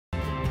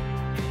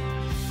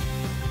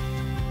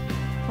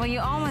Well, you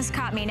almost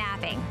caught me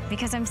napping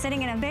because I'm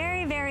sitting in a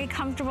very, very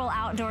comfortable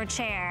outdoor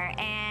chair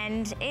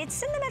and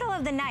it's in the middle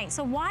of the night.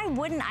 So why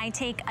wouldn't I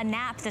take a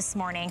nap this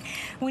morning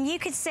when you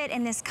could sit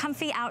in this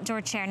comfy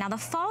outdoor chair? Now the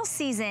fall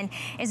season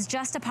is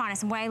just upon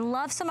us. And what I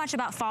love so much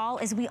about fall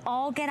is we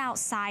all get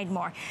outside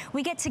more.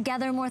 We get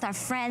together more with our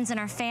friends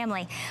and our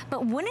family.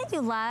 But wouldn't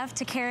you love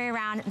to carry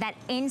around that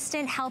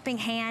instant helping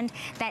hand,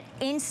 that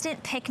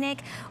instant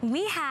picnic?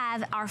 We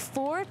have our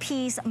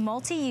 4-piece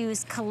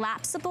multi-use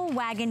collapsible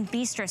wagon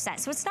bistro set.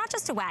 So it's not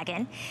just a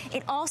wagon,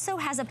 it also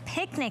has a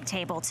picnic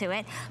table to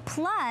it.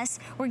 Plus,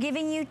 we're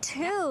giving you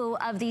 2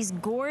 of these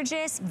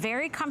gorgeous,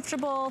 very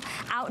comfortable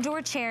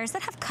outdoor chairs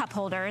that have cup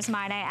holders,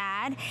 might I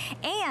add.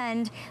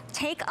 And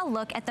take a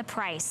look at the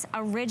price.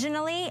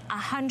 Originally,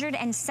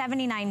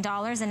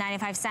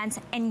 $179.95,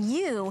 and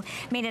you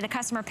made it a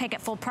customer pick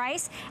at full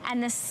price.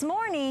 And this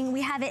morning,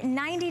 we have it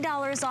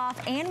 $90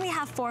 off, and we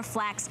have 4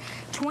 flex,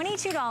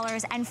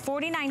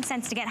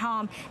 $22.49 to get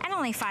home, and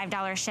only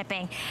 $5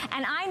 shipping.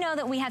 And I know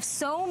that we have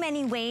so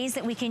many ways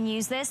that we can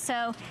use this.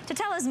 So to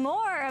tell us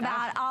more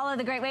about all of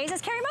the great ways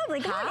is Carrie Mobley.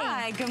 Good morning.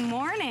 Hi, good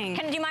morning.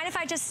 Do you mind if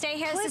I just stay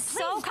here? This is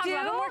so comfortable.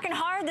 I've been working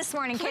hard this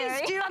morning, Carrie.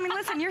 Please do. I mean,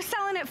 listen, you're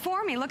selling it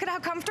for me. Look at how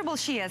comfortable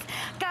she is.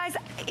 Guys,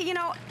 you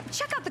know,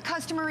 check out the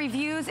customer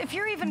reviews. If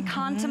you're even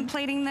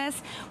contemplating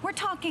this, we're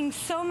talking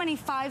so many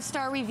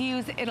 5-star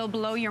reviews, it'll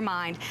blow your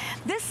mind.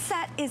 This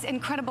set is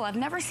incredible. I've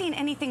never seen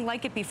anything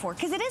like it before,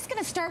 because it is going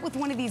to start with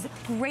one of these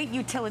great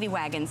utility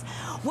wagons.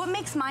 What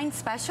makes mine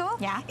special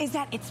is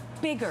that it's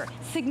bigger,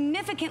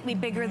 significantly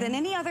bigger than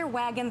any other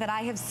wagon that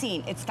I have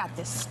seen. It's got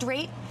this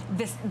straight,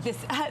 this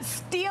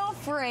steel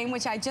frame,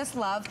 which I just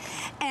love.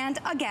 And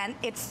again,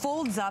 it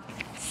folds up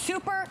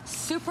super,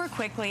 super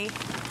quickly.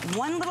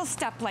 One little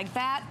step like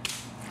that.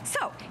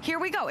 So here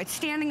we go. It's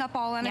standing up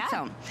all on its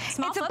own.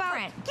 Small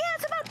footprint.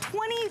 It's about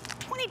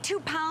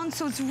 22 pounds,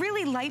 so it's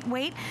really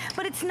lightweight.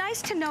 But it's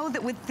nice to know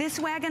that with this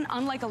wagon,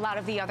 unlike a lot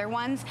of the other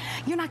ones,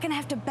 you're not going to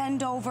have to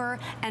bend over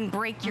and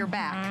break your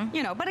back.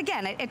 You know, but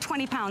again, at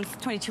 20 pounds,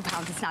 22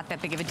 pounds, it's not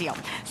that big of a deal.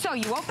 So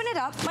you open it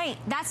up. Wait,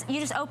 you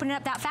just open it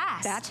up that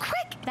fast? That's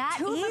quick. That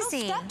easy. 2 little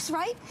steps,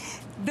 right?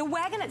 The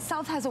wagon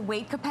itself has a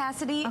weight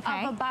capacity of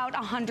about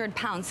 100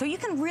 pounds. So you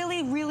can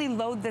really, really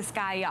load this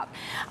guy up.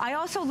 I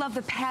also love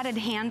the padded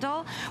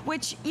handle,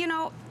 which, you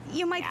know,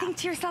 you might think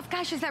to yourself,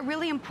 gosh, is that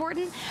really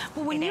important?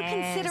 But when you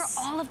consider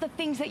all of the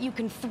things that you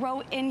can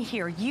throw in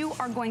here, you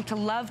are going to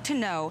love to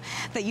know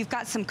that you've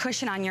got some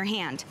cushion on your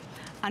hand.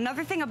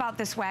 Another thing about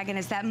this wagon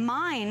is that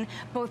mine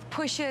both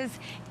pushes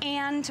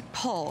and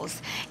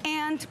pulls.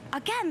 And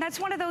again, that's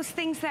one of those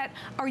things that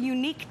are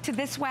unique to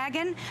this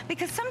wagon,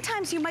 because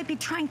sometimes you might be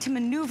trying to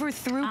maneuver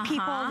through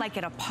people, like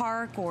at a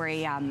park or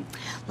a,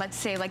 let's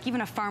say, like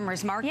even a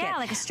farmer's market. Yeah,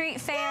 like a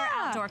street fair,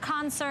 outdoor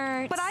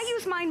concert. But I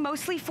use mine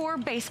mostly for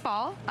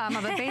baseball. I'm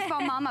a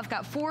baseball mom. I've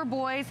got 4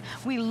 boys.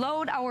 We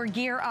load our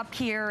gear up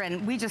here,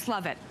 and we just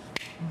love it.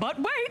 But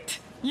wait!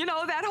 You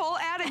know, that whole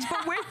adage,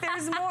 but wait,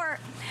 there's more.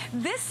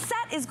 This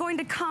set is going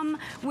to come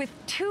with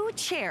 2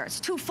 chairs,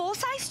 2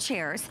 full-size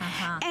chairs,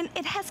 and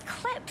it has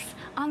clips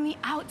on the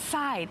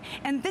outside.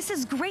 And this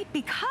is great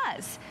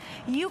because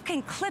you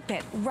can clip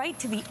it right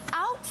to the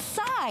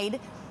outside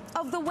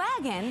of the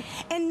wagon,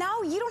 and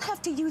now you don't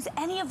have to use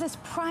any of this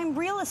prime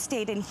real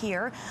estate in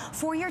here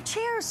for your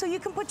chairs. So you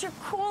can put your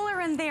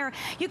cooler in there,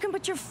 you can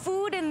put your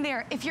food in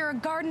there. If you're a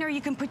gardener, you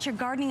can put your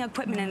gardening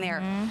equipment in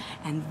there.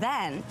 And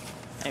then,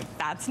 if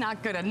that's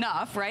not good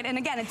enough, right? And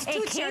again, it's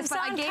 2 chairs, but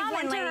I gave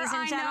one to her. Ladies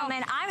and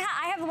gentlemen,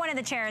 I have one of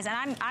the chairs,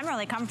 and I'm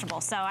really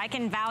comfortable, so I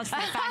can vouch for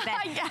the fact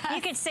that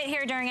you could sit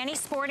here during any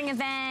sporting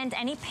event,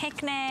 any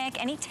picnic,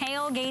 any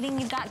tailgating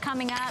you've got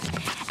coming up.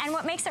 And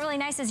what makes it really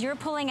nice is you're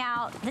pulling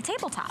out the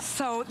tabletop.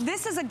 So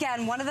this is,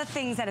 again, one of the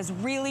things that is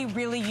really,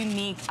 really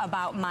unique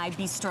about my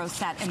bistro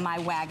set in my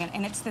wagon,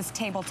 and it's this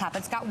tabletop.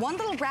 It's got one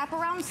little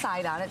wraparound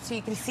side on it, so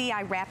you can see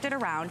I wrapped it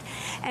around.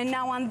 And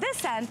now on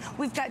this end,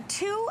 we've got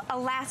 2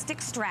 elastic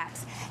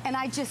straps, and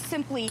I just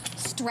simply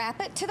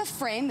strap it to the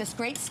frame, this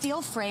great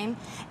steel frame,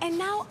 and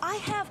now I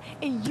have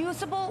a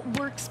usable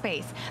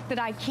workspace that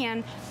I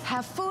can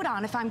have food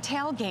on if I'm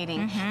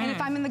tailgating. And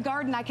if I'm in the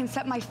garden, I can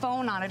set my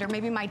phone on it, or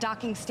maybe my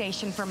docking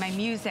station for my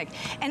music.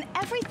 And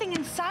everything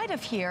inside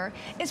of here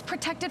is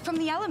protected from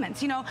the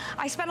elements. You know,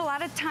 I spent a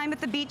lot of time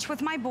at the beach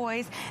with my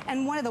boys,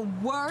 and one of the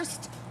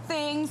worst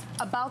things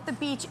about the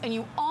beach, and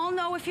you all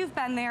know if you've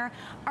been there,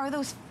 are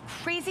those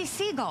crazy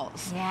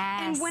seagulls.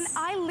 And when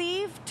I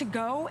leave to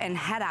go and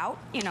head out,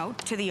 you know,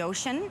 to the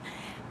ocean,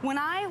 when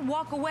I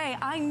walk away,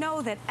 I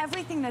know that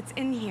everything that's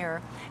in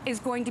here is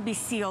going to be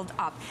sealed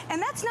up.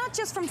 And that's not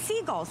just from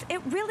seagulls.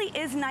 It really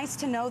is nice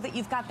to know that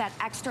you've got that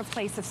extra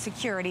place of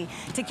security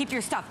to keep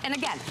your stuff. And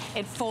again,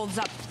 it folds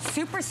up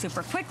super,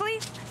 super quickly.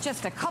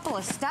 Just a couple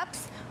of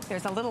steps.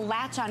 There's a little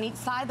latch on each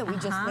side that we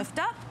just lift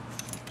up.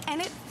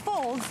 And it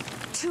folds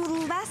to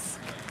less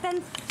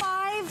than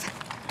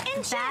 5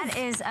 inches. That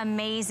is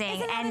amazing.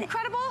 Isn't that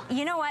incredible?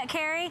 You know what,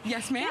 Carrie?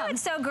 Yes, ma'am. You know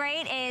what's so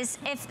great is,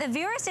 if the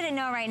viewers didn't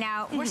know right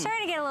now, we're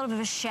starting to get a little bit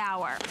of a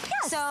shower.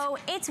 Yes. So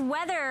it's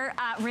weather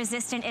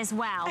resistant as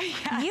well.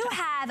 Yes. You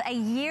have a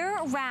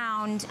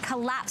year-round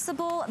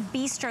collapsible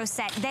bistro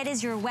set that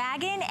is your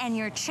wagon and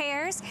your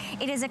chairs.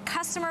 It is a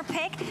customer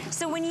pick.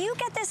 So when you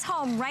get this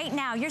home right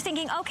now, you're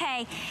thinking,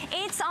 okay,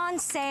 it's on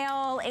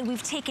sale.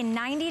 We've taken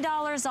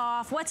 $90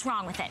 off. What's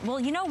wrong with it? Well,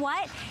 you know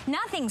what?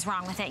 Nothing's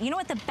wrong with it. You know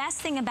what the best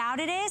thing about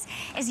it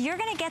is you're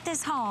gonna get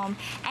this home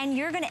and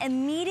you're gonna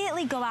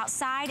immediately go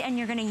outside and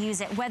you're gonna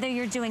use it. Whether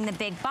you're doing the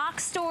big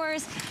box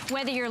stores,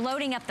 whether you're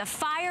loading up the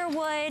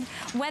firewood,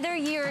 whether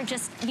you're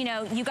just, you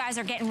know, you guys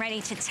are getting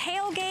ready to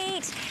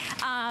tailgate.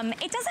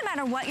 It doesn't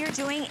matter what you're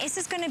doing. It's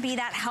just gonna be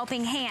that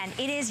helping hand.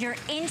 It is your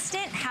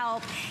instant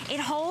help. It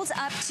holds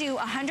up to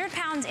 100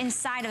 pounds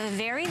inside of a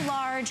very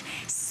large,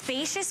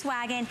 spacious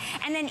wagon.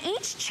 And then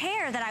each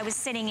chair that I was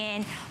sitting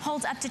in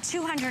holds up to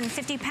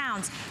 250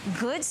 pounds.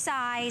 Good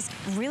size,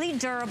 really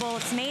durable.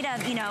 It's made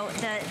of, you know,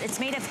 it's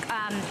made of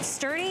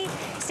sturdy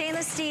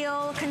stainless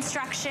steel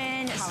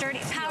construction, sturdy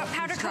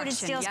powder coated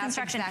steel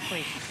construction.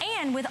 Exactly.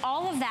 And with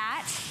all of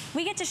that,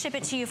 we get to ship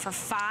it to you for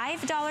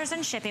 $5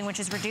 on shipping, which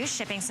is reduced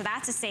shipping, so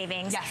that's a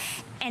savings. Yes.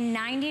 And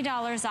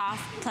 $90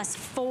 off plus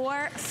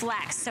 4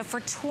 flex. So for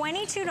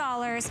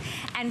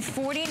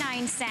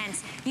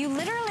 $22.49, you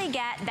literally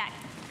get that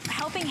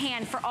helping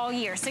hand for all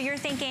year. So you're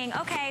thinking,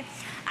 okay,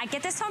 I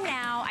get this home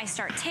now, I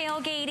start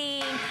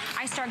tailgating,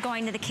 I start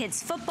going to the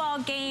kids' football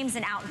games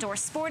and outdoor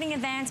sporting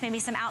events, maybe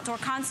some outdoor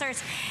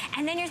concerts,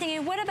 and then you're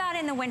thinking, what about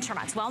in the winter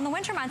months? Well, in the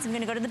winter months, I'm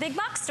gonna go to the big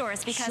box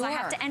stores because I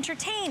have to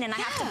entertain and I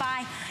have to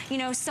buy, you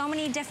know, so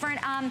many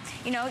different,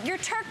 you know, your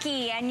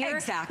turkey and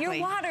your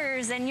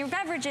waters and your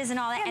beverages and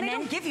all that. And then they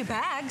don't give you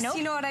bags,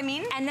 you know what I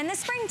mean? And then the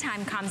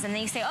springtime comes and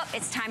they say, oh,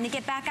 it's time to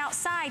get back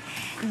outside.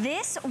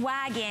 This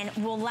wagon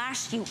will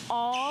last you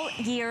all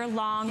year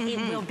long. It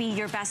will be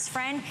your best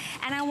friend.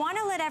 And I want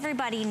to let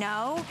everybody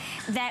know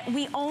that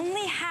we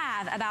only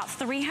have about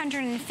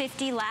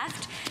 350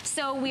 left.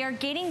 So we are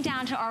getting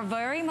down to our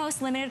very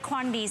most limited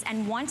quantities.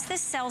 And once this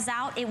sells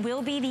out, it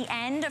will be the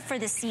end for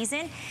the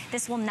season.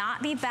 This will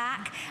not be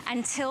back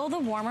until the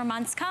warmer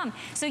months come.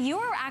 So you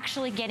are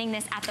actually getting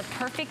this at the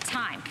perfect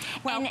time.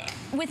 Well, and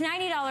with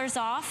 $90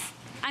 off,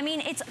 I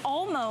mean, it's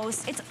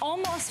almost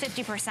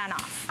 50%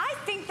 off. I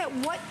think that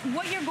what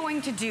you're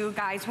going to do,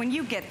 guys, when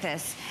you get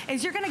this,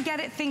 is you're gonna get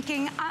it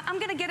thinking, I'm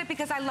gonna get it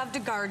because I love to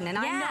garden. And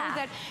I know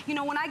that, you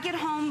know, when I get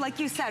home, like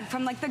you said,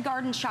 from like the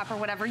garden shop or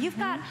whatever, you've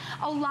got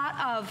a lot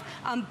of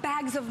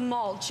bags of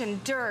mulch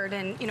and dirt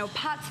and, you know,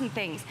 pots and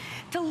things.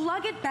 To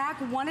lug it back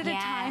one at a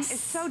time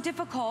is so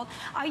difficult.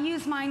 I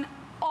use mine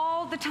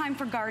all the time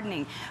for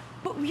gardening.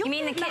 But you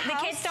mean the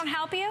kids don't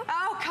help you?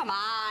 Oh, come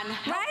on.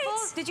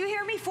 Right? Did you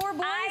hear me? 4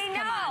 boys? I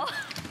know.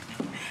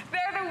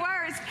 They're the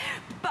worst.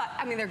 But,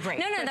 I mean, they're great.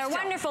 No, they're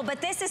wonderful,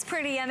 but this is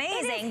pretty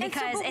amazing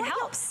because it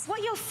helps.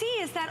 What you'll see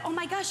is that, oh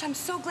my gosh, I'm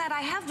so glad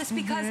I have this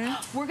because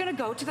we're gonna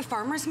go to the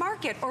farmer's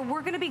market or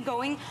we're gonna be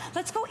going,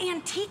 let's go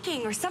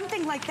antiquing or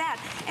something like that.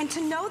 And to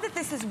know that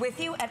this is with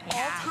you at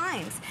all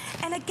times.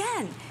 And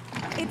again,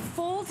 it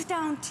folds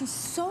down to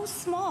so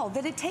small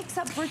that it takes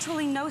up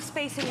virtually no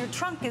space in your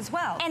trunk as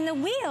well. And the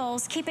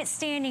wheels keep it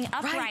standing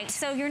upright,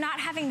 so you're not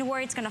having to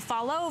worry it's gonna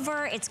fall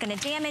over, it's gonna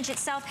damage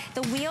itself.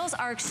 The wheels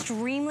are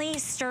extremely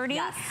sturdy.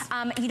 Yes.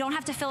 You don't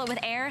have to fill it with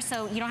air,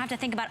 so you don't have to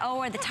think about, oh,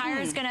 are the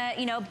tires gonna,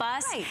 you know,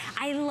 bust? Right.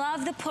 I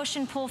love the push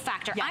and pull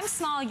factor. Yes. I'm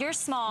small, you're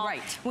small.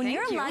 Right. When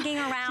you're lugging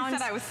around, she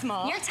said I was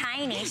small. You're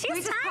tiny. She's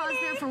tiny. Just pause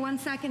there for 1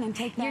 second and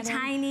take that You're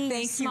tiny,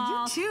 you're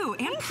small. Thank you. You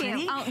too, and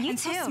pretty. Oh, you and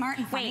too. So smart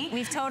and funny. Wait,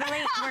 we're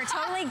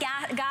totally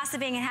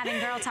gossiping and having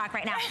girl talk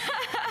right now.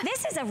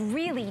 This is a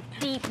really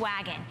deep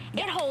wagon.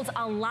 It holds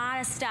a lot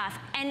of stuff,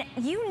 and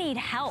you need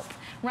help,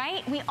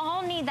 right? We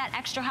all need that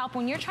extra help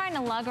when you're trying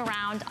to lug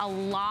around a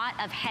lot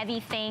of heavy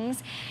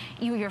things.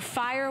 Your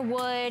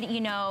firewood,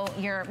 you know,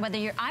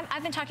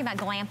 I've been talking about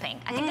glamping.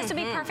 I think this would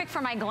be perfect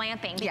for my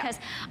glamping because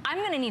I'm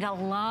gonna need a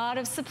lot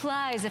of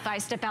supplies if I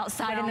step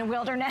outside in the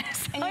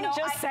wilderness. And I'm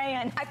just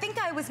saying. I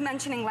think I was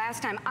mentioning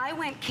last time, I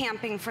went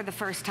camping for the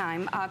first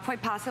time,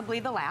 quite possibly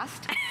the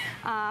last.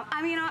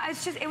 I mean,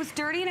 it was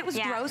dirty and it was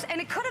gross, and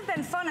it could have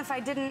been fun if I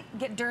didn't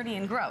get dirty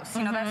and gross.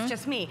 You know, that's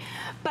just me.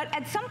 But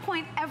at some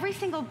point, every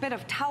single bit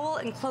of towel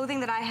and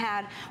clothing that I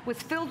had was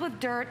filled with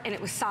dirt and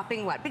it was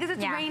sopping wet because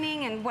it's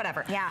raining and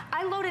whatever. Yeah.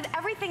 I loaded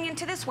everything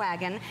into this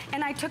wagon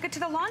and I took it to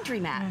the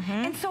laundromat.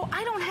 And so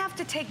I don't have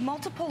to take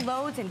multiple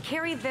loads and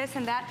carry this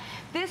and that.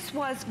 This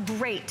was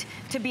great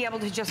to be able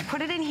to just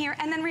put it in here.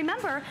 And then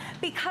remember,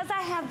 because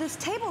I have this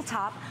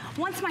tabletop,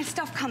 once my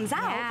stuff comes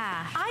out,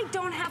 I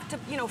don't have to,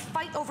 you know,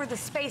 fight over the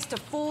space to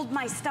fold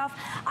my stuff.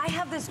 I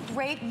have this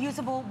great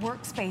usable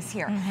workspace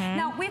here.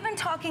 Now, we've been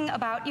talking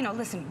about, you know,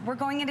 listen, we're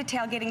going into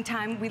tailgating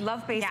time. We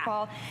love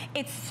baseball.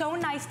 It's so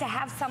nice to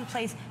have some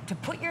place to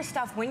put your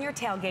stuff when you're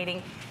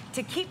tailgating,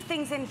 to keep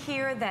things in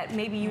here that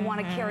maybe you want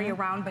to carry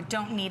around but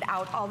don't need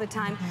out all the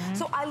time.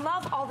 So I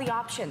love all the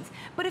options.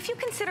 But if you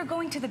consider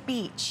going to the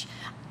beach,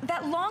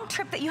 that long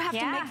trip that you have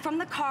to make from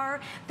the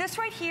car. This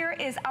right here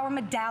is our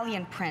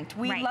medallion print.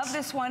 We love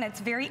this one. It's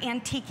very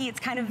antique-y.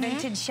 It's kind of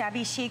vintage,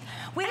 shabby chic.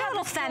 We have a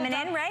little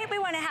feminine, right? We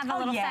want to have a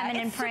little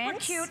feminine print.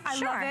 It's super cute. I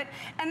love it.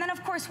 And then,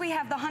 of course, we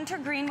have the hunter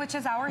green, which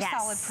is our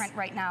solid print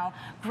right now.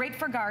 Great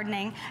for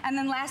gardening. And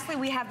then lastly,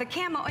 we have the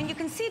camo. And you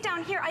can see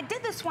down here, I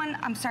did this one.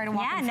 I'm sorry to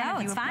walk in front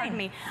of you. Pardon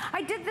me.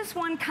 I did this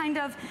one kind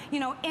of, you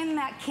know, in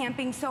that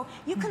camping. So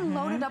you can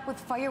load it up with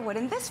firewood.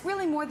 And this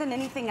really, more than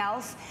anything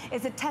else,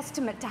 is a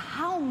testament to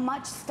how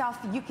much stuff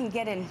you can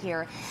get in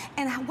here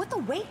and what the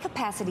weight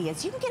capacity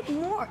is. You can get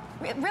more,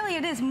 really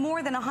it is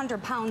more than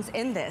 100 pounds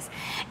in this.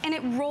 And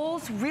it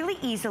rolls really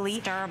easily.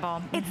 It's durable.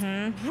 It's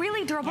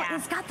really durable. And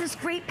it's got this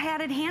great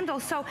padded handle.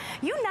 So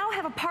you now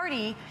have a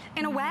party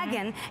in a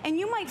wagon, and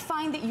you might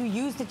find that you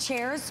use the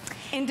chairs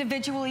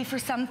individually for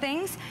some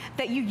things,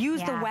 that you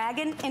use the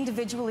wagon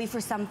individually for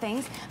some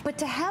things, but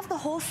to have the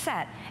whole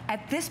set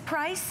at this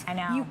price,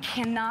 you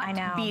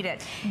cannot beat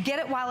it. Get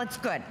it while it's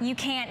good. You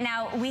can't.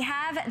 Now, we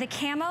have the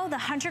camo, the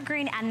hunter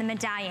green, and the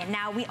medallion.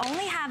 Now, we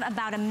only have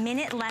about a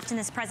minute left in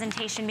this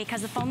presentation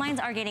because the phone lines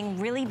are getting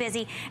really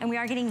busy, and we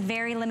are getting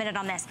very limited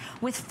on this.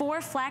 With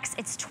 4 flex,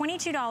 it's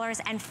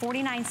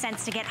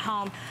 $22.49 to get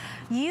home.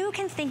 You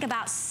can think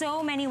about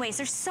so many ways.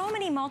 There's so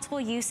many multiple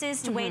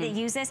uses to way to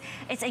use this.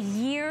 It's a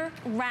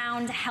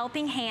year-round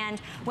helping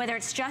hand, whether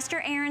it's just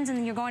your errands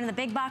and you're going to the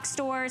big box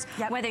stores,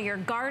 whether you're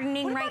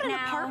gardening right now. What about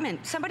an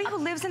apartment? Somebody who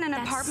lives in an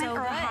apartment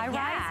or a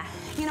high-rise?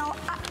 You know,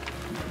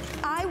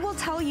 I will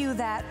tell you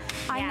that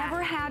I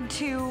never had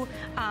to,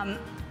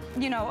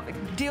 you know,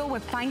 deal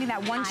with finding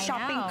that one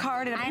shopping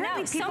cart. And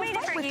apparently people so many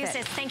different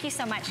uses. Thank you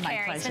so much,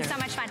 Carrie. It's been so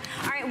much fun.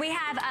 All right, we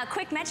have a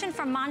quick mention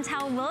from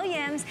Montel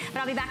Williams,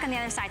 but I'll be back on the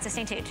other side, so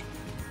stay tuned.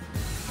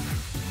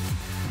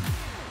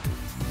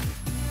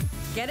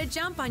 Get a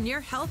jump on your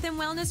health and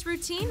wellness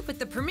routine with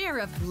the premiere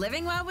of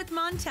Living Well with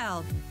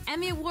Montel.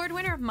 Emmy Award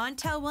winner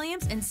Montel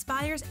Williams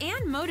inspires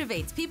and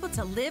motivates people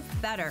to live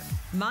better.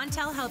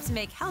 Montel helps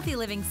make healthy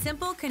living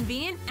simple,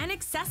 convenient, and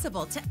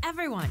accessible to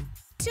everyone.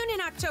 Tune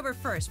in October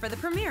 1st for the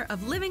premiere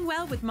of Living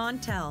Well with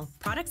Montel.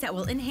 Products that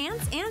will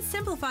enhance and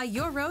simplify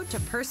your road to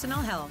personal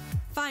health.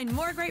 Find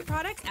more great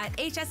products at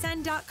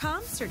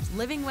hsn.com. Search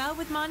Living Well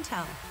with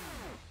Montel.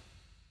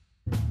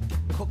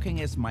 Cooking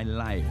is my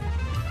life.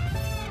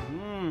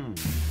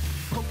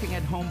 Cooking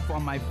at home for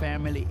my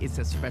family is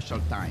a special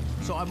time.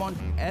 So I want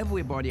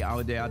everybody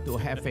out there to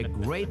have a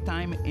great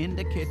time in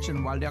the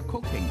kitchen while they're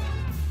cooking.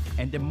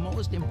 And the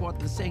most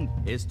important thing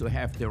is to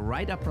have the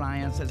right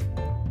appliances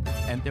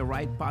and the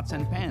right pots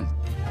and pans.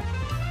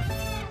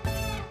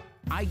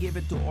 I give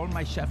it to all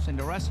my chefs in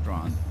the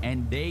restaurant,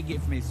 and they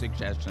give me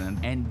suggestions,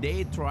 and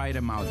they try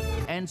them out.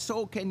 And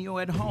so can you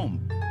at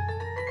home.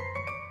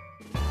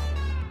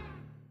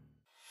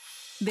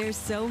 There's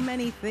so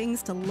many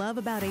things to love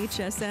about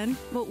HSN,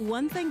 but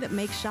one thing that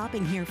makes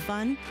shopping here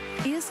fun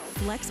is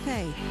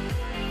FlexPay.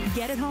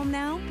 Get it home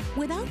now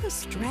without the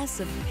stress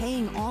of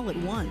paying all at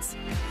once.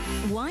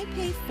 Why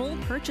pay full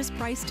purchase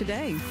price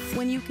today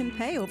when you can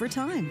pay over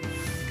time?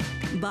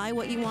 Buy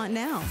what you want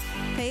now,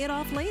 pay it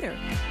off later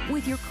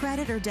with your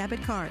credit or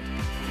debit card.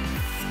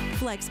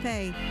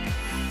 FlexPay.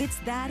 It's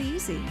that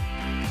easy.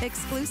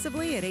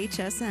 Exclusively at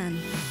HSN.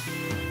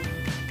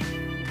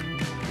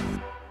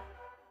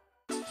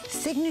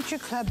 Signature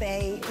Club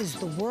A is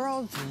the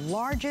world's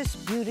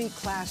largest beauty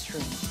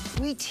classroom.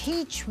 We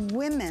teach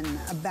women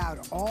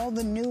about all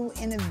the new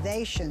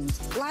innovations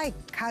like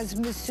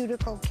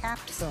cosmeceutical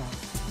capsule.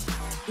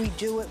 We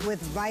do it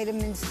with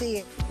vitamin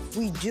C.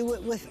 We do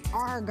it with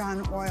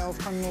argan oil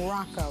from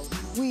Morocco.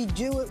 We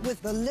do it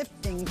with the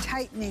lifting,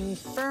 tightening,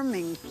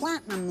 firming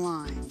platinum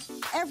line.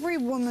 Every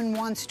woman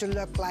wants to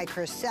look like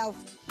herself,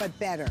 but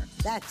better.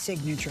 That's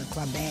Signature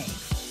Club A.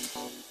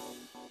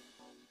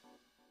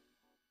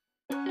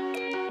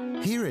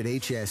 Here at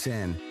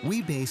HSN,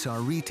 we base our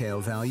retail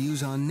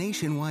values on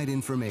nationwide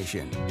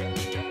information.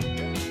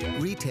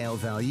 Retail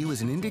value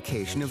is an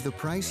indication of the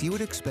price you would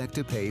expect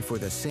to pay for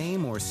the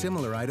same or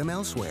similar item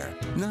elsewhere,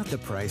 not the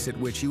price at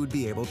which you would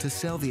be able to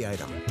sell the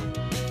item.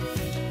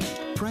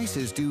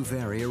 Prices do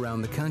vary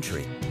around the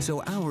country,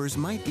 so ours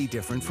might be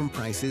different from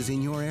prices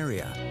in your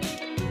area.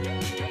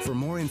 For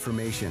more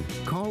information,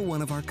 call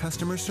one of our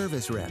customer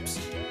service reps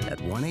at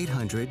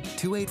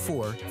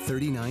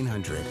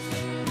 1-800-284-3900.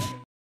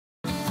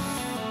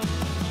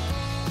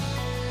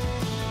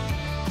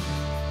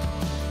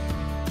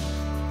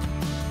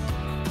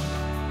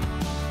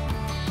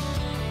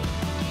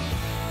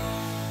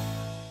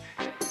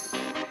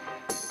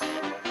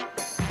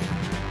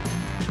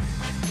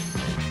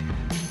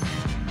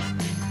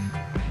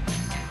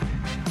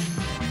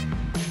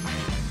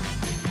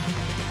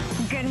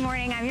 Good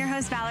morning, I'm your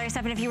host Valerie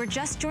Stepp, and if you were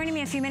just joining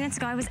me a few minutes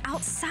ago, I was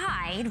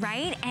outside,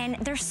 right? And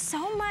there's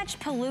so much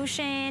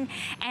pollution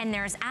and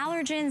there's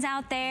allergens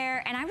out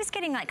there, and I was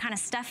getting like kind of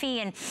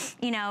stuffy and,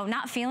 you know,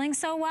 not feeling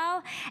so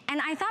well.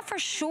 And I thought for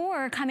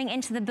sure coming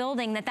into the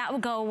building that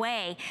would go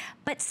away.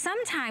 But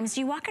sometimes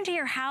you walk into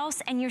your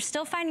house and you're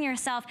still finding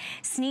yourself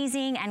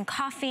sneezing and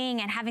coughing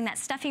and having that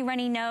stuffy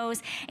runny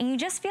nose, and you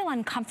just feel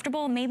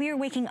uncomfortable. Maybe you're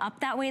waking up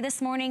that way this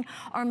morning,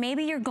 or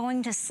maybe you're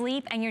going to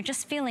sleep and you're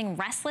just feeling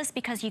restless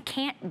because you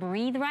can't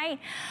breathe right.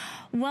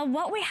 Well,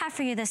 what we have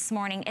for you this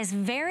morning is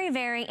very,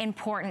 very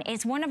important.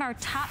 It's one of our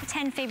top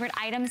 10 favorite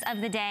items of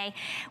the day.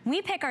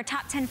 We pick our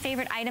top 10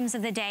 favorite items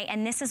of the day,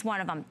 and this is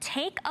one of them.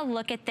 Take a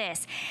look at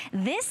this.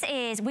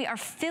 We are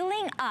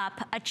filling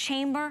up a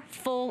chamber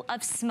full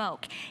of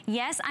smoke.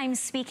 Yes, I'm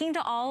speaking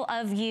to all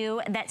of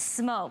you that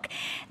smoke.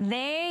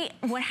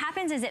 What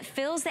happens is it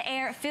fills the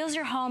air, it fills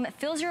your home, it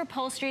fills your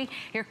upholstery,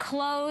 your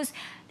clothes,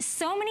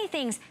 so many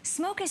things.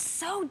 Smoke is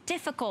so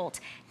difficult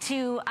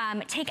to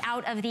take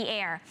out of the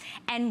air.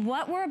 And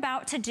what we're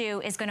about to do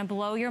is gonna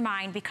blow your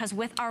mind, because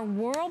with our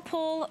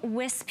Whirlpool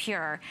Wisp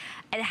Pure,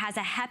 it has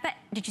a HEPA,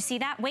 did you see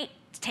that? Wait,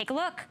 take a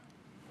look.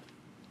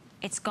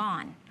 It's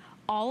gone.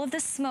 All of the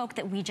smoke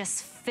that we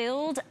just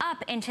filled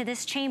up into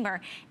this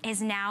chamber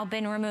has now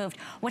been removed.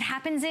 What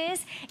happens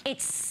is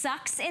it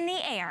sucks in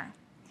the air,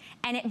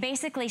 and it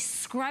basically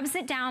scrubs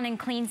it down and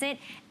cleans it,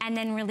 and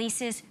then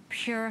releases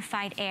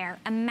purified air.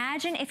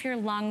 Imagine if your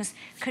lungs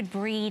could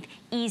breathe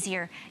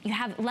easier. You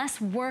have less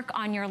work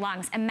on your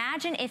lungs.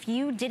 Imagine if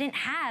you didn't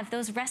have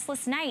those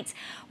restless nights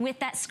with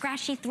that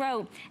scratchy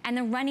throat and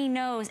the runny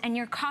nose and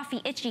your coffee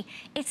itchy.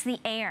 It's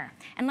the air.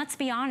 And let's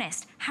be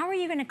honest, how are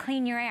you gonna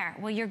clean your air?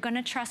 Well, you're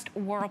gonna trust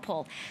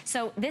Whirlpool.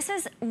 So this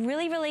is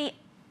really, really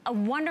a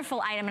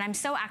wonderful item, and I'm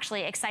so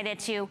actually excited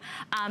to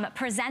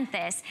present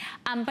this.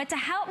 But to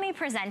help me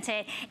present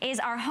it is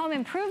our home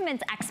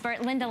improvements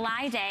expert, Linda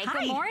Lyday. Hi.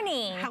 Good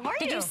morning. How are you?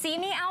 Did you see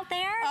me out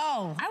there?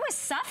 Oh. I was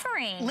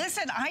suffering.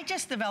 Listen, I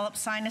just developed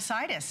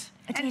sinusitis.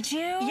 Did you?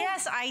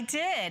 Yes, I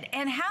did.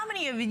 And how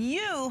many of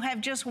you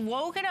have just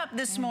woken up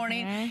this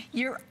morning,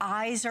 your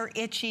eyes are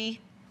itchy,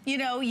 you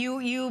know,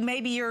 you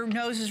maybe your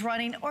nose is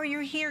running, or you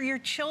hear your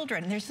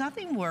children. There's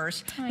nothing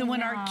worse than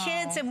when our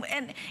kids,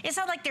 and it's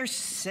not like they're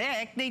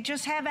sick, they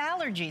just have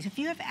allergies. If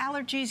you have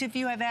allergies, if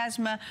you have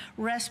asthma,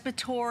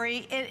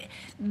 respiratory,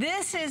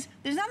 there's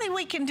nothing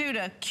we can do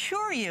to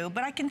cure you,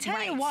 but I can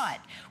tell you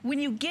what, when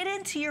you get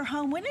into your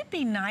home, wouldn't it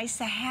be nice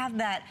to have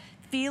that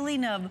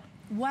feeling of,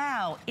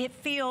 wow, it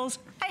feels,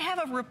 I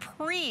have a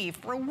reprieve.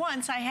 For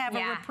once, I have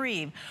a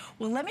reprieve.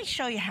 Well, let me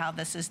show you how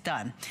this is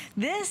done.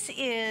 This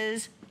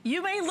is,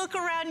 you may look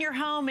around your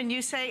home and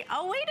you say,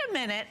 oh, wait a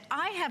minute,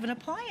 I have an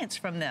appliance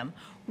from them.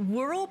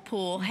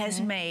 Whirlpool has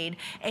made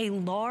a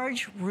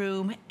large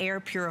room air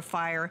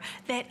purifier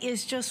that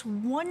is just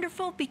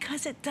wonderful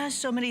because it does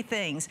so many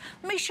things.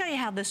 Let me show you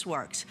how this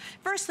works.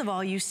 First of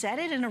all, you set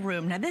it in a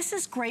room. Now this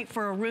is great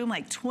for a room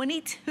like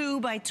 22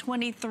 by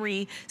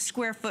 23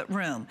 square foot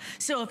room.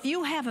 So if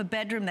you have a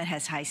bedroom that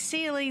has high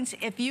ceilings,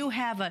 if you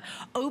have an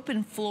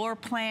open floor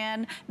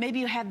plan, maybe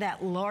you have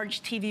that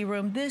large TV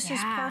room, this is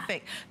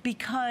perfect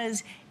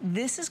because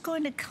this is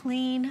going to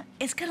clean,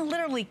 it's going to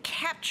literally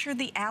capture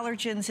the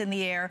allergens in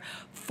the air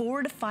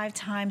 4 to 5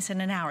 times in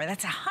an hour.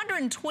 That's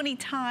 120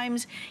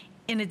 times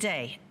in a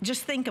day.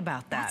 Just think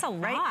about that. That's a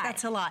lot. Right?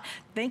 That's a lot.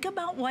 Think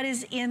about what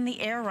is in the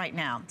air right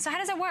now. So how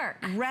does it work?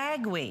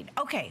 Ragweed.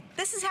 Okay,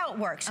 this is how it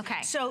works.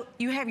 Okay. So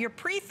you have your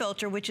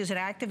pre-filter, which is an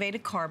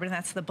activated carbon.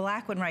 That's the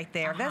black one right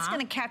there. That's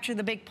going to capture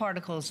the big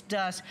particles,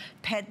 dust,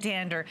 pet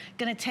dander,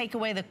 going to take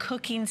away the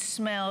cooking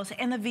smells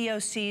and the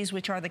VOCs,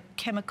 which are the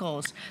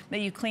chemicals that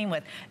you clean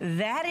with.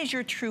 That is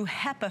your true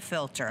HEPA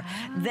filter.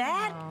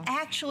 That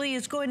actually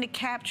is going to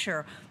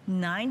capture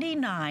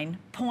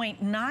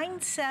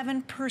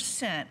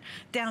 99.97%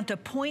 down to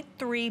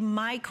 0.3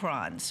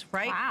 microns,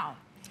 right? Wow.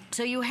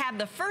 So you have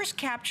the first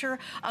capture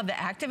of the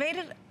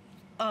activated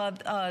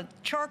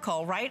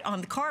charcoal, right,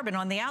 on the carbon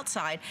on the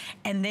outside,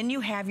 and then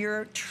you have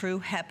your true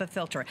HEPA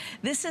filter.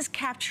 This is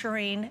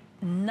capturing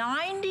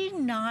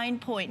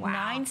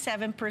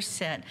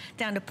 99.97%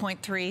 down to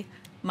 0.3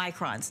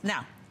 microns.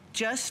 Now,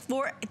 just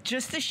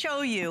to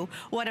show you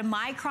what a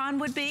micron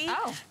would be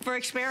for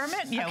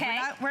experiment. You know,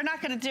 we're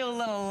not going to do a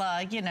little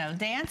you know,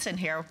 dance in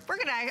here. We're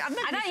gonna. I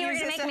thought you were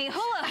going to make me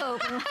hula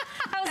hoop.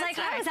 I was like,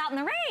 I was out in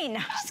the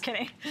rain. Just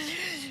kidding.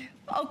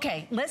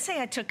 Okay, let's say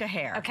I took a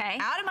hair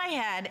out of my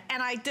head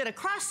and I did a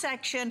cross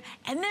section,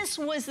 and this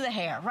was the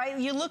hair, right?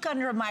 You look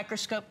under a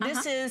microscope.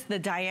 This is the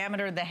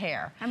diameter of the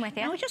hair. I'm with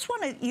you. Now, I just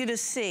wanted you to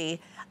see.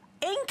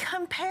 In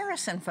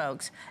comparison,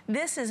 folks,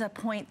 this is a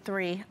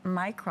 0.3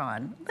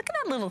 micron. Look at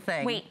that little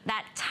thing. Wait,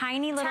 that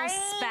tiny little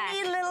speck.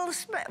 Tiny little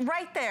speck,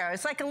 right there.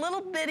 It's like a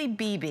little bitty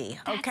BB,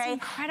 okay? That's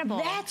incredible.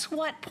 That's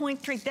what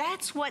 0.3,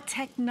 that's what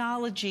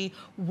technology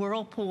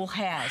Whirlpool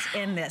has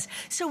in this.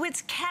 So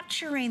it's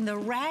capturing the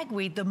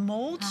ragweed, the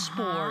mold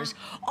spores,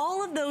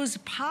 all of those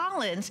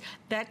pollens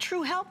that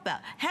true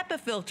HEPA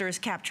filter is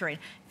capturing.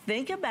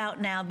 Think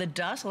about now the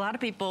dust. A lot of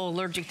people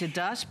allergic to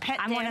dust. Pet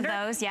I'm dander. one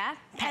of those, yeah.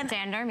 Pet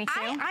dander, me too.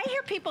 I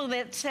hear people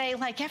that say,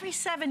 like, every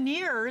 7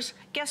 years,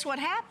 guess what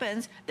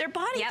happens? Their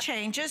body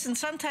changes, and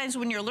sometimes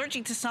when you're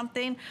allergic to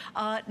something,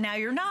 now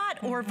you're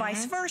not, or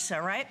vice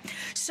versa, right?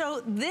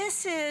 So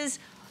this is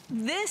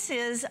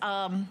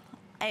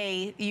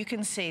you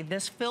can see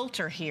this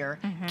filter here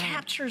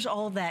captures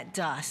all that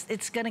dust.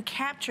 It's going to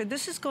capture,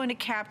 this is going to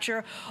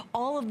capture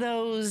all of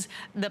those,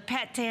 the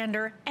pet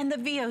dander and the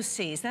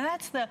VOCs. Now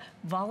that's the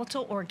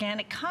volatile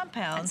organic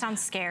compounds. That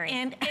sounds scary.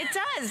 And it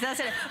does,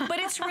 doesn't it? But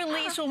it's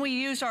released when we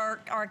use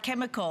our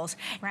chemicals.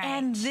 Right.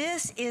 And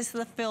this is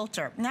the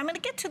filter. Now I'm going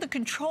to get to the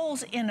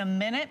controls in a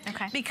minute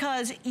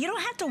because you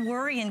don't have to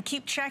worry and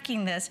keep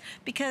checking this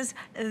because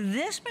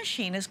this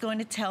machine is going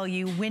to tell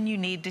you when you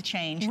need to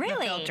change the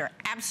filter.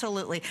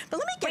 Absolutely. But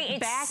let me get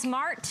back. It's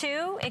smart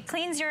too. It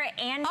cleans your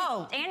and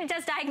it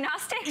does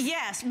diagnostics.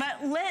 Yes, but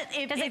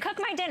does it cook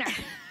my dinner?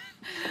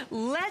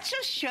 Let's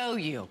just show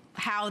you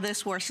how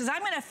this works because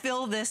I'm going to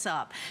fill this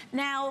up.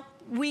 Now,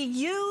 we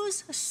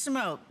use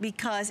smoke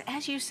because,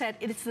 as you said,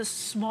 it's the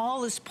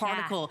smallest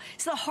particle. Yeah.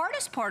 It's the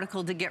hardest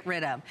particle to get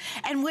rid of.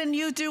 And when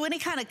you do any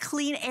kind of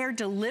clean air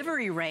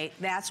delivery rate,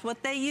 that's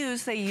what they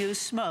use. They use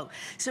smoke.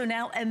 So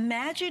now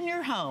imagine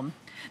your home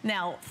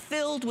now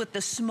filled with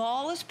the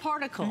smallest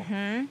particle.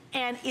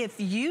 And if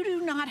you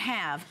do not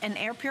have an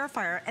air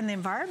purifier, and the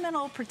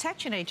Environmental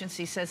Protection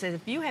Agency says that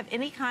if you have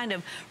any kind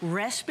of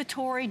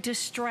respiratory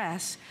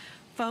distress,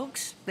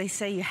 folks, they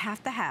say you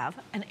have to have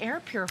an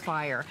air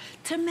purifier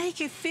to make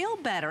you feel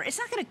better. It's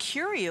not going to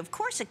cure you. Of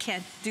course it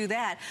can't do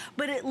that,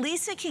 but at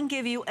least it can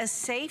give you a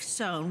safe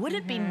zone.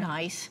 Wouldn't it be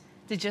nice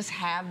to just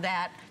have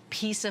that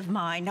peace of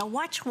mind? Now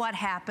watch what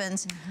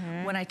happens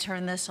when I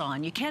turn this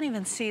on. You can't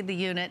even see the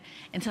unit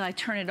until I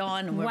turn it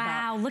on. We're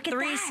wow, about look at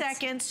 3 that.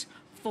 seconds.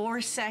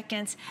 4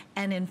 seconds,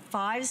 and in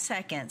 5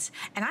 seconds.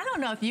 And I don't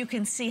know if you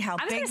can see how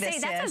big this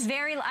is. That's a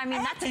very, I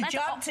mean, that's to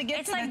jump to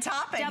get to the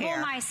top of here. It's like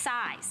double my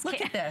size.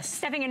 Look at this.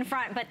 Stepping in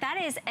front, but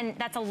that is, and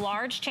that's a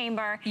large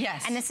chamber.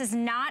 Yes. And this is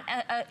not,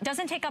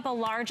 doesn't take up a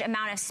large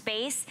amount of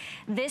space.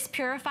 This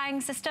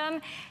purifying system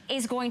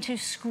is going to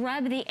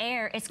scrub the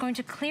air. It's going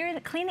to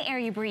clean the air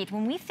you breathe.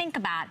 When we think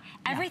about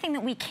everything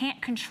that we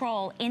can't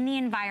control in the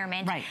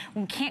environment,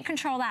 we can't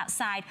control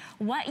outside,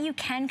 what you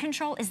can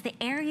control is the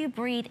air you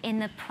breathe in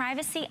the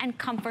privacy and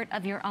comfort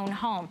of your own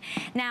home.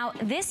 Now,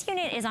 this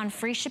unit is on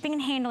free shipping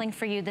and handling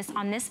for you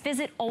on this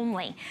visit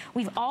only.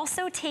 We've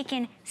also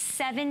taken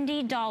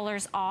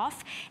 $70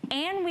 off,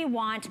 and we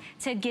want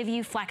to give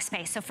you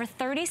FlexPay. So for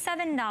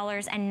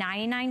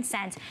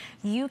 $37.99,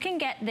 you can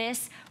get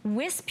this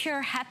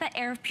WhisPure HEPA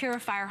air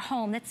purifier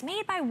home that's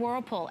made by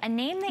Whirlpool, a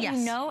name that you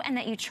know and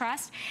that you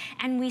trust,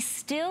 and we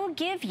still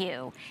give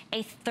you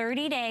a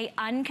 30-day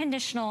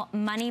unconditional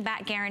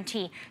money-back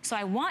guarantee. So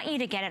I want you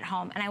to get it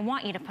home, and I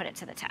want you to put it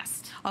to the test.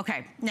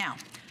 Okay, now,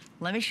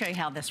 let me show you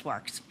how this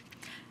works.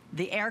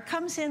 The air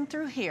comes in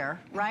through here,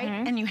 right?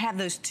 And you have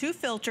those 2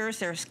 filters.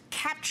 They're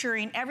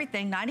capturing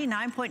everything,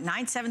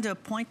 99.97 to a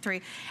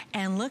 0.3.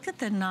 And look at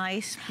the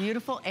nice,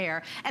 beautiful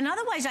air. And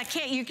otherwise,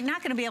 you're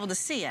not gonna be able to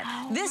see it.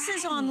 This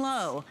is on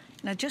low.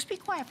 Now, just be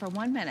quiet for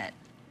 1 minute.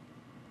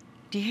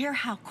 Do you hear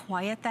how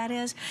quiet that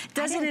is?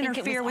 Doesn't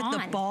interfere with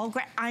the ball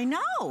ground. I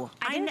know.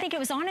 I didn't think it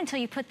was on until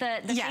you put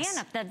the fan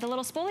up, the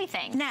little spoolie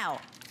thing.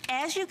 Now,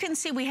 as you can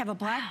see, we have a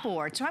black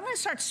board. So I'm going to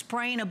start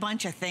spraying a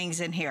bunch of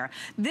things in here.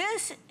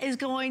 This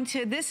is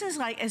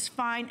like as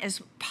fine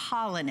as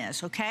pollen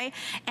is, okay?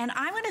 And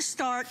I'm going to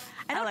start,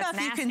 I don't know if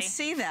you can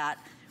see that,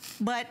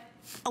 but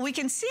we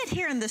can see it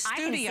here in the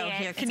studio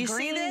here. Can you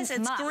see this?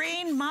 It's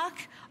green muck.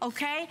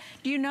 Okay,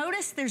 do you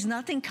notice there's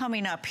nothing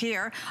coming up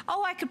here?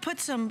 Oh, I could put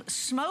some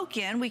smoke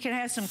in. We could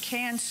have some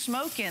canned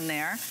smoke in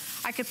there.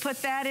 I could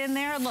put that in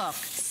there, look.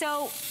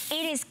 So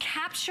it is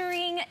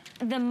capturing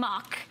the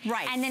muck.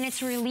 Right. And then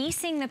it's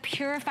releasing the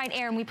purified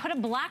air. And we put a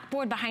black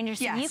board behind you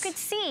so you could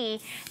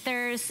see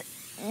there's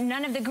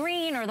none of the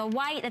green or the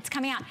white that's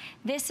coming out.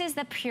 This is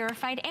the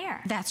purified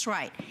air. That's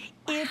right.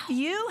 Wow. If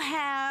you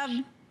have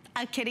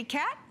a kitty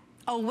cat,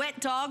 a wet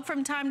dog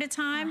from time to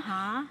time,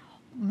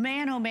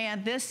 man, oh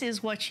man, this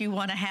is what you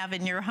want to have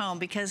in your home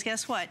because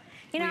guess what?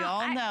 We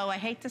all know, I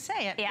hate to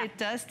say it, it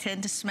does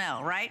tend to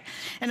smell, right?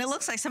 And it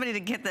looks like somebody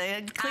did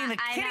clean the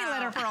kitty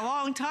litter for a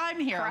long time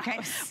here, okay?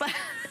 But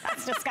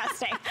that's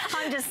disgusting.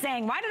 I'm just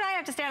saying, why did I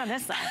have to stand on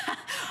this side?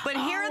 But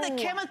here are the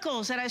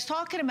chemicals that I was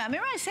talking about.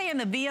 Remember I was saying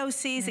the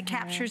VOCs, it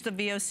captures the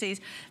VOCs,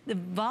 the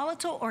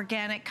volatile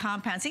organic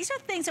compounds. These are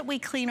things that we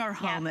clean our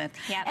home with.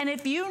 And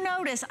if you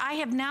notice, I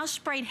have now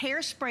sprayed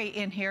hairspray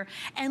in here,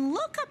 and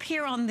look up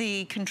here on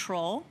the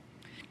control.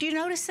 Do you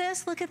notice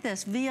this? Look at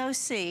this,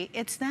 VOC.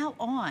 It's now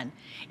on.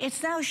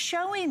 It's now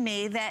showing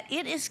me that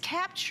it is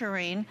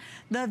capturing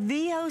the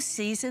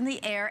VOCs in the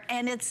air,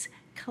 and it's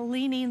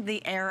cleaning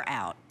the air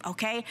out,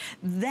 okay?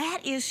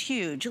 That is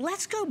huge.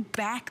 Let's go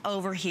back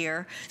over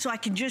here so I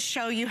can just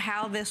show you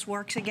how this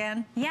works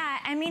again. Yeah,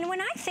 I mean,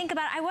 when I think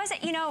about it, I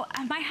wasn't, you know,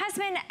 my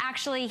husband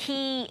actually,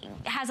 he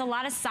has a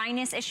lot of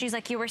sinus issues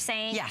like you were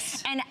saying.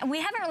 Yes. And we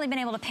haven't really been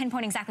able to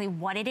pinpoint exactly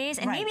what it is.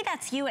 And maybe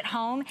that's you at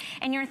home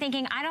and you're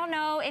thinking, I don't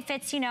know if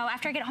it's, you know,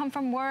 after I get home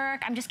from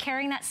work, I'm just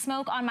carrying that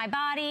smoke on my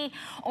body,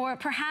 or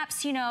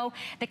perhaps, you know,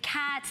 the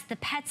cats, the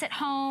pets at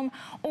home,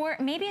 or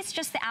maybe it's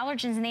just the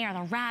allergens in the air,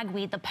 the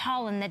ragweed, the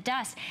pollen, the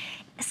dust.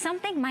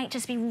 Something might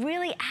just be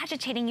really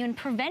agitating you and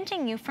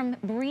preventing you from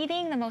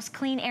breathing the most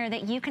clean air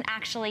that you can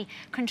actually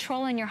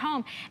control in your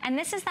home. And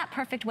this is that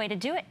perfect way to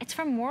do it. It's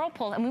from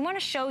Whirlpool, and we want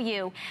to show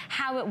you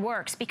how it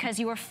works, because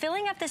you are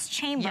filling up this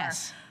chamber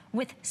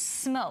with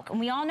smoke.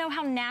 And we all know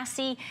how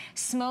nasty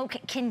smoke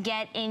can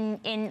get in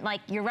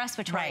like your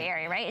respiratory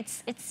area, right?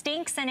 It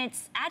stinks and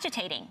it's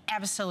agitating.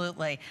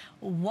 Absolutely.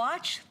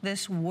 Watch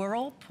this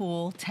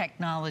Whirlpool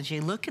technology.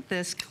 Look at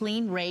this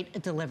clean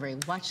rate delivery.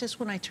 Watch this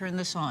when I turn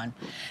this on.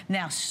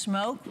 Now,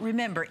 smoke,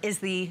 remember, is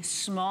the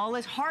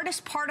smallest,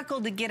 hardest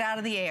particle to get out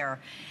of the air.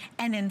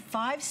 And in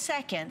 5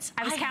 seconds,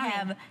 I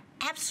have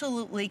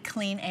absolutely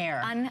clean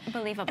air.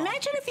 Unbelievable.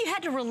 Imagine if you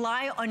had to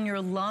rely on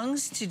your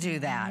lungs to do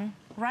that.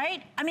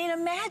 Right? I mean,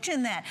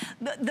 imagine that.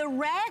 The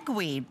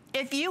ragweed,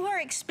 if you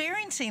are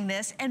experiencing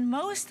this, and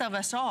most of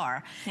us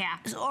are,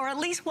 or at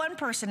least one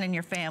person in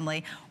your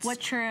family,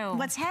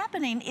 what's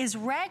happening is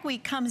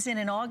ragweed comes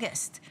in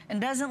August and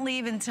doesn't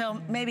leave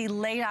until maybe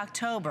late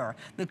October.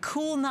 The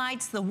cool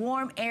nights, the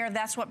warm air,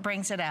 that's what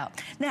brings it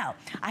out. Now,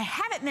 I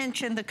haven't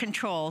mentioned the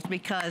controls,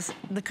 because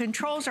the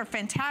controls are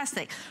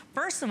fantastic.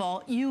 First of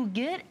all, you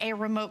get a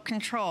remote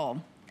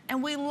control.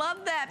 And we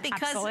love that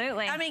because,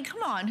 I mean,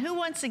 come on, who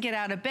wants to get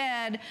out of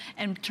bed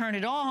and turn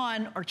it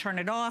on or turn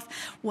it off?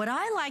 What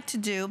I like to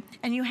do,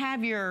 and you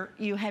have your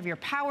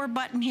power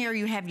button here,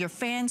 you have your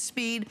fan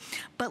speed,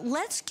 but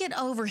let's get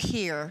over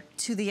here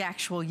to the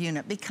actual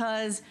unit,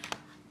 because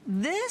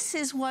this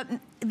is what's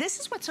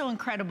so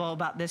incredible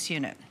about this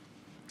unit.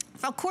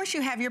 Of course,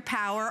 you have your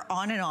power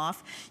on and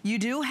off. You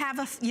do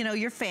have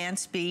your fan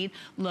speed,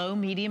 low,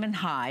 medium, and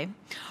high,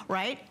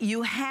 right?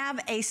 You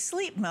have a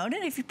sleep mode,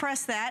 and if you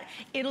press that,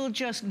 it'll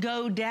just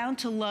go down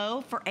to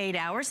low for 8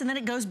 hours, and then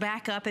it goes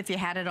back up. If you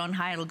had it on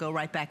high, it'll go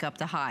right back up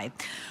to high.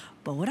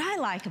 But what I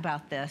like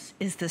about this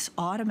is this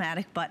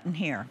automatic button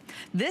here.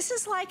 This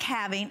is like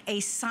having a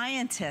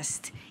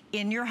scientist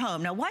in your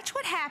home. Now watch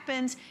what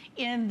happens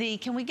in the,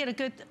 can we get a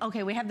good,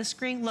 okay, we have the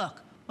screen.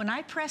 Look, when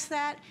I press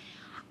that,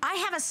 I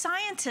have a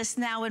scientist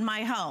now in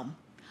my home.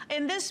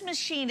 In this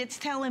machine, it's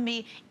telling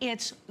me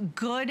it's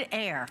good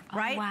air,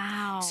 right? Oh,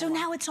 wow. So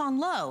now it's on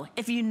low.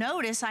 If you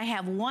notice, I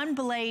have one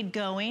blade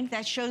going.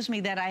 That shows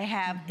me that I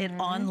have it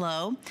on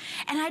low.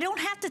 And I don't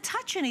have to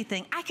touch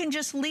anything. I can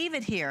just leave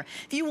it here.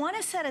 If you want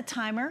to set a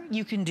timer,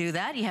 you can do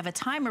that. You have a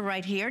timer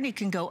right here, and you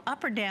can go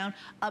up or down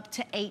up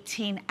to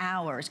 18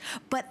 hours.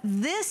 But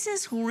this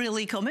is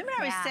really cool. Remember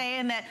I was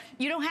saying that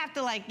you don't have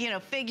to, like,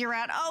 figure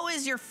out, oh,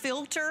 is your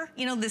filter,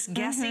 this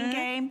guessing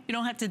game? You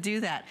don't have to do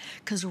that.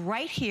 Because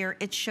right here,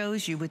 it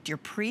shows you with your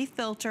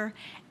pre-filter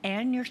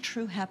and your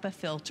true HEPA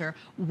filter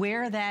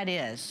where that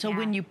is. So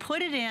when you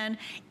put it in,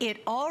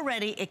 it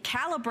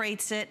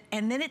calibrates it,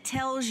 and then it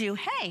tells you,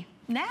 hey,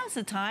 now's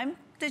the time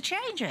to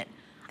change it.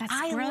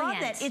 I love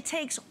that. It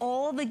takes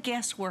all the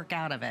guesswork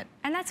out of it.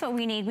 And that's what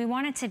we need. We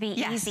want it to be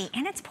easy,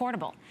 and it's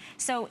portable.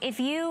 So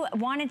if you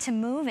wanted to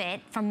move it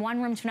from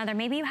one room to another,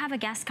 maybe you have a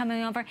guest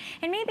coming over,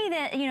 and maybe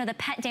the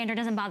pet dander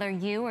doesn't bother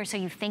you, or so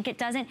you think it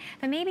doesn't,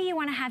 but maybe you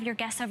want to have your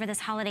guests over this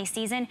holiday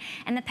season,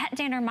 and the pet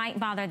dander might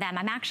bother them.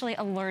 I'm actually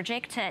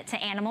allergic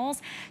to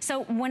animals.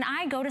 So when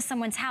I go to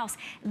someone's house,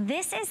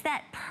 this is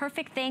that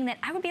perfect thing that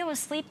I would be able to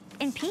sleep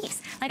in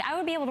peace. Like, I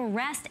would be able to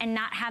rest and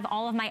not have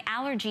all of my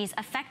allergies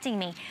affecting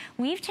me.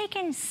 We've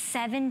taken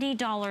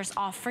 $70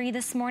 off for you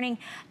this morning.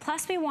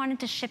 Plus, we wanted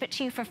to ship it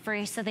to you for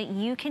free so that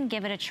you can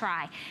give it a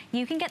try.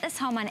 You can get this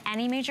home on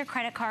any major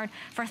credit card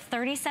for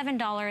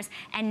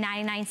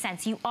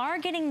 $37.99. You are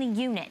getting the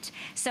unit.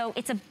 So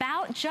it's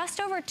about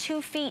just over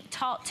 2 feet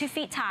tall, 2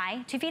 feet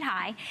high,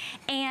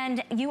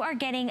 and you are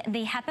getting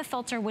the HEPA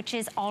filter, which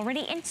is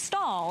already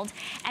installed,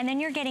 and then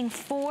you're getting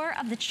 4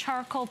 of the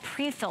charcoal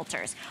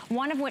pre-filters,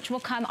 one of which will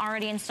come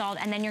already installed,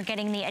 and then you're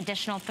getting the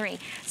additional 3.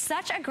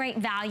 Such a great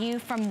value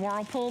from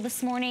Whirlpool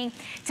this morning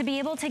to be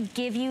able to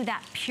give you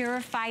that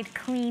purified,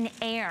 clean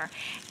air.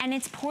 And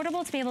it's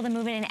portable to be able to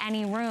move it in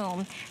any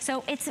room.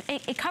 So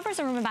it covers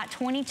a room about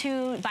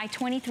 22 by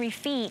 23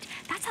 feet.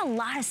 That's a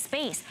lot of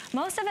space.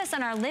 Most of us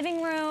in our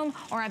living room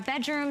or our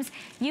bedrooms,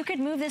 you could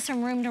move this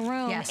from room to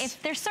room.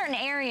 If there's certain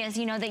areas,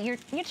 that you're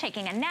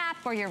taking a nap,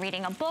 or you're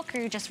reading a book, or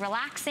you're just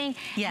relaxing,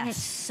 and it's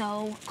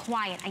so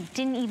quiet. I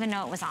didn't even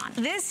know it was on.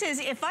 This is,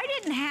 if I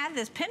didn't have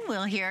this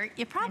pinwheel here,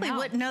 you probably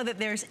wouldn't know that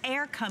there's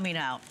air coming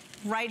out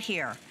right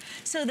here.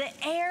 So the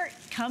air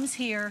comes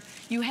here,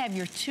 you have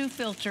your 2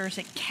 filters,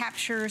 it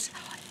captures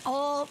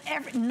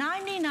Every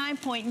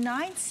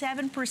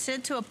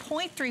 99.97% to a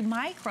 0.3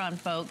 micron,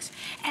 folks.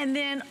 And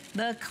then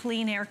the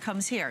clean air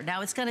comes here.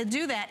 Now it's gonna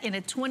do that in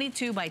a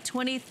 22 by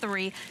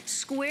 23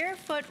 square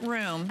foot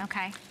room.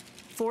 Okay.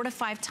 4 to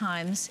 5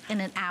 times in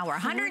an hour,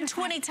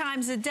 120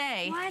 times a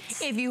day. What?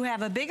 If you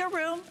have a bigger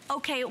room,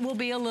 okay, it will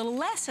be a little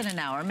less in an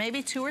hour,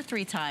 maybe 2 or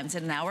 3 times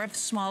in an hour. If a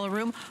smaller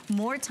room,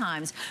 more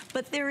times.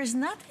 But there is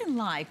nothing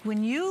like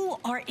when you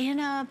are in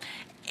a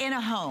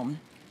home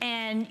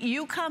and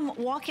you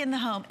walk in the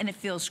home and it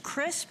feels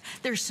crisp,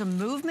 there's some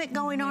movement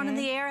going on in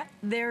the air,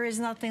 there is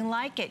nothing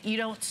like it. You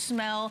don't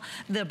smell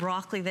the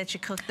broccoli that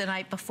you cooked the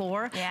night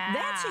before. Yeah.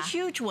 That's a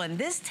huge one.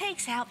 This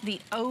takes out the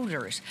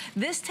odors.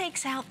 This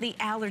takes out the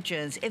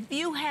allergens. If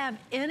you have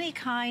any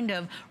kind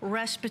of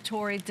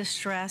respiratory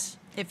distress,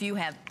 if you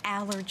have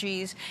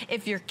allergies,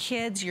 if your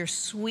kid's your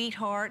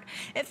sweetheart,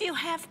 if you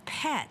have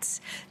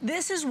pets,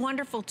 this is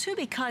wonderful too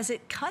because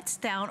it cuts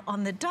down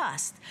on the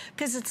dust.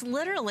 Because it's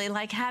literally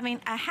like having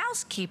a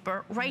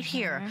housekeeper right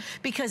here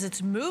because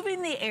it's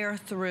moving the air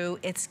through,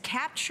 it's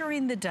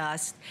capturing the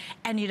dust,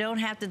 and you don't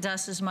have to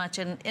dust as much.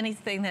 And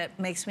anything that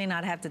makes me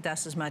not have to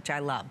dust as much, I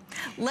love.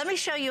 Let me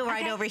show you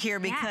right over here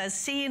because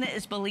seeing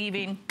is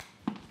believing.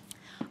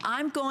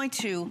 I'm going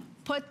to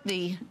put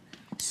the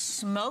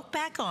smoke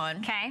back on.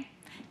 Okay.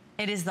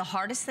 It is the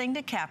hardest thing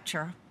to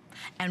capture,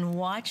 and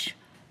watch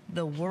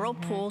the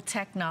whirlpool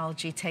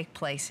technology take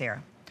place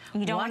here.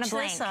 You don't want to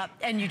blink. Watch this up,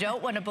 and you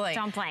don't want to blink.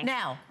 Don't blink.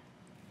 Now,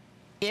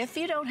 if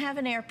you don't have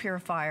an air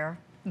purifier,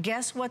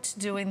 guess what's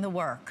doing the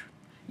work?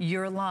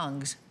 Your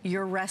lungs,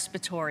 your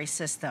respiratory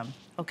system,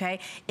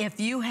 okay? If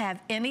you have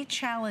any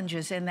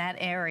challenges in that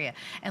area,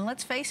 and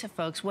let's face it,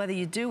 folks, whether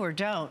you do or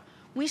don't,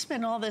 we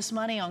spend all this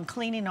money on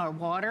cleaning our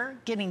water,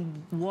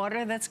 getting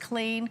water that's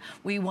clean.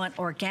 We want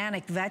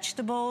organic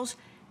vegetables.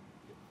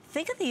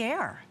 Think of the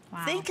air.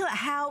 Wow. Think of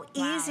how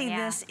easy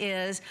this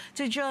is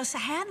to just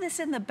have this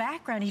in the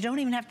background. You don't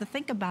even have to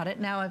think about it.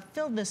 Now, I've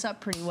filled this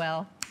up pretty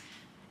well.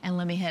 And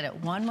let me hit it.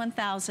 1,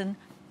 1,000,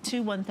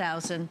 2,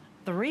 1,000,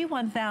 3,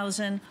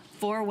 1,000,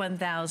 4,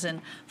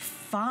 1,000,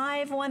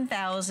 5,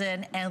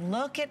 1,000. And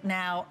look at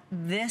now,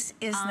 this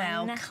is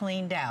now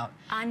cleaned out.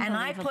 And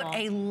I put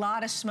a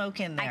lot of smoke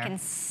in there. I can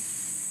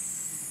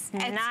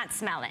not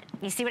smell it.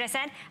 You see what I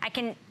said?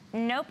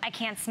 Nope, I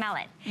can't smell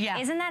it. Yeah.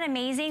 Isn't that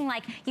amazing?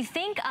 Like, you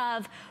think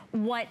of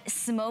what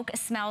smoke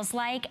smells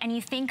like, and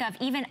you think of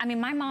even, I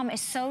mean, my mom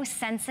is so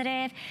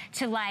sensitive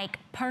to like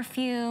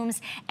perfumes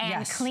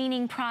and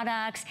cleaning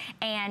products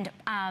and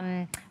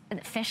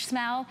fish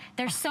smell.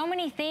 There's so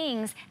many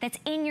things that's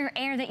in your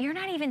air that you're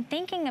not even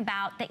thinking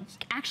about that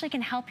actually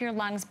can help your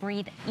lungs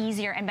breathe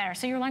easier and better.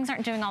 So your lungs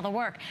aren't doing all the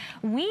work.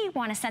 We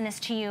want to send this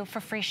to you for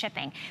free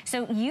shipping.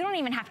 So you don't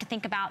even have to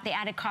think about the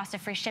added cost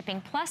of free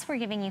shipping. Plus, we're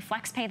giving you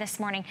FlexPay this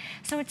morning.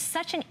 So it's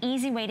such an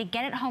easy way to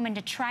get it home and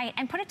to try it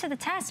and put it to the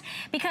test,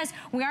 because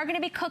we are going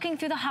to be cooking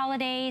through the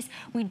holidays.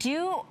 We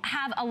do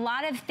have a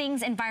lot of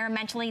things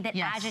environmentally that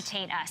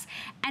agitate us.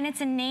 And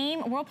it's a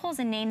name, Whirlpool is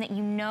a name that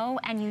you know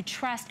and you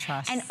trust.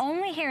 And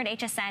only here at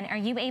HSN are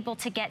you able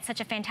to get such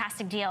a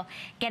fantastic deal.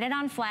 Get it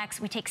on Flex.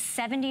 We take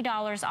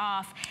 $70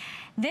 off.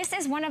 This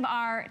is one of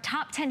our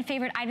top 10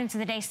 favorite items of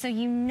the day, so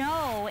you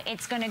know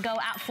it's going to go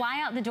out,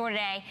 fly out the door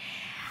today.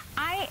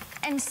 I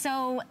am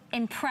so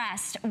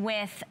impressed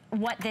with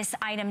what this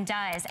item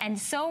does, and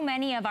so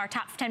many of our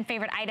top 10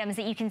 favorite items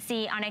that you can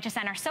see on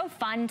HSN are so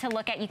fun to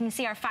look at. You can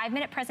see our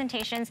 5-minute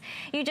presentations.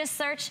 You just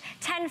search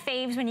 10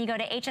 faves when you go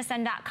to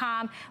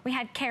hsn.com. We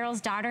had Carol's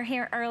daughter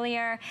here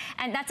earlier,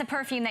 and that's a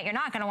perfume that you're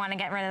not going to want to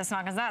get rid of the smell,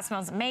 because that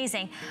smells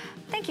amazing.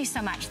 Thank you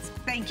so much.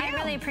 Thank you. I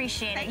really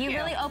appreciate it. You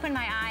really opened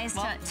my eyes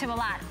to a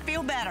lot.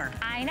 Feel better.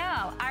 I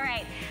know. All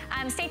right.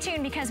 Stay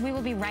tuned, because we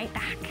will be right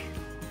back.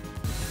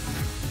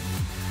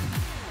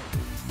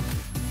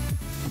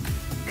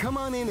 Come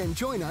on in and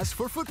join us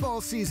for football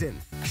season.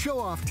 Show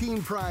off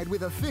team pride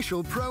with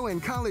official pro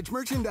and college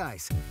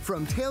merchandise,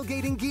 from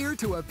tailgating gear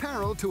to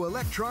apparel to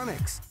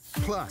electronics.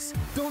 Plus,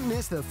 don't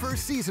miss the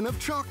first season of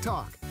Chalk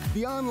Talk,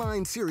 the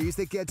online series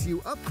that gets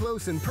you up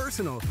close and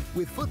personal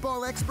with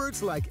football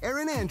experts like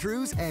Erin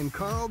Andrews and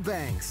Carl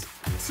Banks.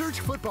 Search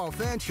Football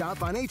Fan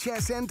Shop on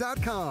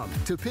hsn.com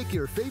to pick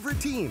your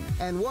favorite team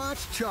and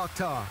watch Chalk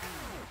Talk.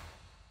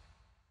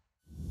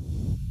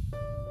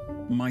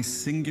 My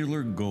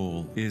singular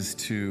goal is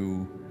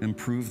to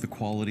improve the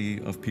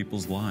quality of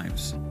people's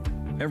lives.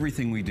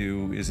 Everything we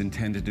do is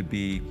intended to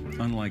be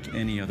unlike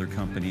any other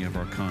company of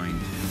our kind.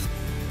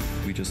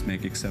 We just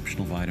make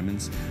exceptional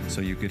vitamins so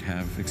you could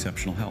have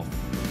exceptional health.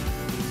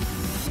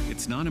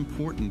 It's not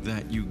important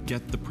that you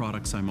get the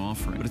products I'm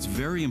offering, but it's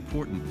very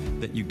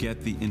important that you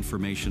get the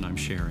information I'm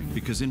sharing,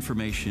 because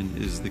information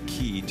is the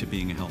key to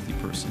being a healthy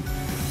person.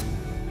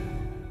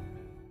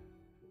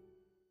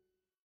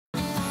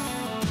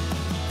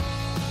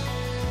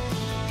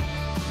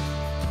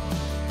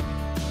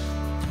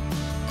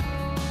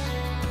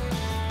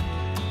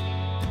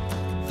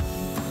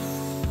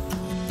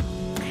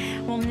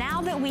 now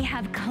that we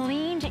have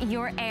cleaned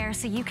your air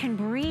so you can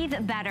breathe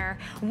better,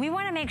 we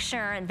want to make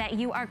sure that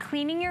you are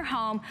cleaning your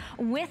home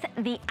with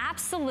the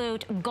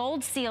absolute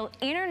Gold Seal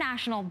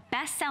International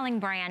best-selling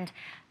brand,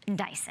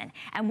 Dyson.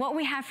 And what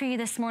we have for you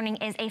this morning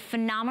is a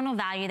phenomenal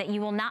value that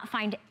you will not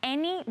find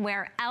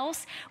anywhere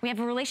else. We have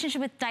a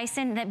relationship with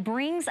Dyson that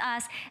brings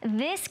us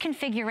this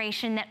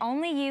configuration that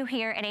only you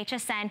here at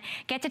HSN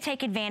get to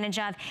take advantage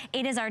of.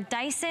 It is our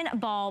Dyson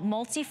Ball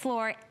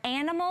Multi-Floor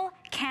Animal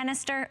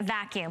Canister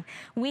Vacuum.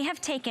 We have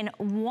taken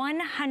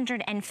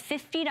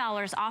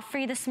 $150 off for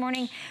you this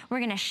morning.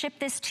 We're gonna ship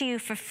this to you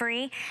for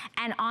free.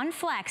 And on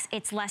Flex,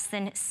 it's less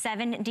than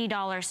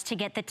 $70 to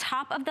get the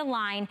top of the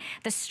line,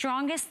 the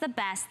strongest, the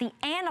best, the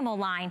animal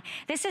line.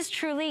 This is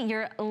truly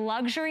your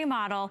luxury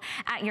model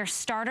at your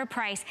starter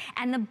price.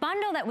 And the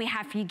bundle that we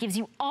have for you gives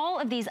you all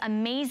of these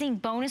amazing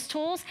bonus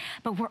tools,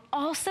 but we're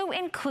also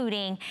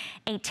including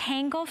a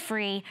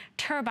tangle-free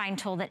turbine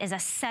tool that is a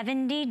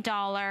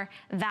 $70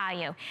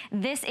 value.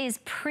 This is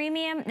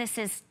premium, this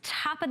is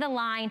top of the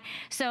line.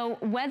 So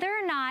whether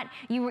or not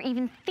you were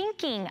even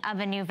thinking of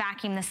a new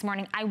vacuum this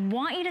morning, I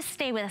want you to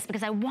stay with us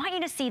because I want you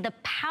to see the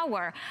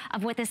power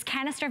of what this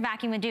canister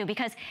vacuum would do,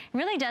 because it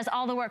really does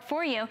all the work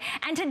for you.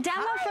 And to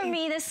demo for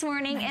me this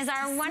morning is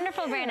our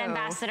wonderful brand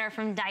ambassador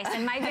from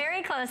Dyson, my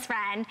very close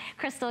friend,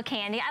 Crystal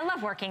Candy. I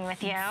love working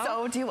with you.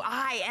 So do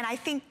I, and I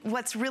think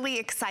what's really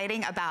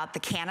exciting about the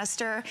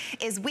canister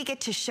is we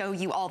get to show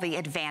you all the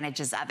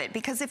advantages of it,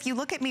 because if you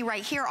look at me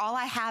right here, all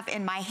I have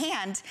in my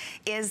hand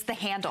is the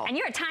handle. And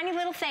you're a tiny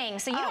little thing,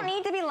 so you don't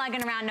need to be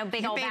lugging around no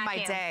big old vacuum. You made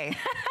my day.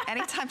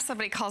 Anytime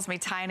somebody calls me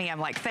tiny, I'm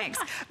like, thanks.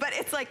 But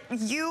it's like,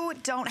 you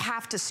don't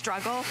have to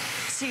struggle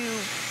to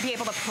be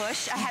able to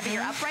push a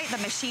heavier upright.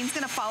 The machine's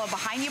gonna follow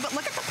behind you, but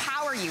look at the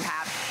power you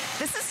have.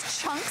 This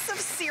is chunks of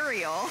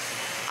cereal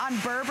on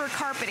Berber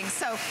carpeting.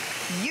 So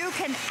you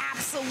can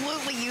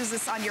absolutely use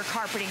this on your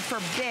carpeting for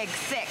big,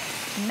 thick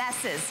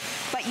messes,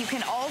 but you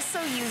can also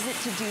use it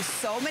to do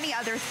so many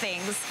other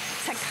things,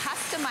 to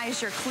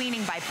customize your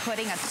cleaning by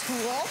putting a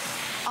tool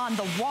on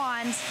the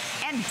wand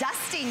and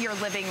dusting your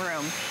living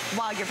room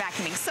while you're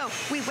vacuuming. So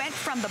we went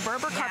from the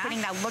Berber carpeting,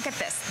 now look at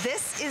this.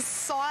 This is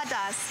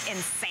sawdust and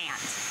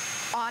sand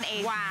on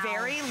a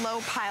very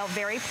low pile,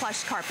 very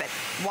plush carpet.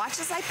 Watch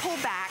as I pull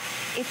back.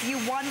 If you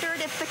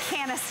wondered if the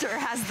canister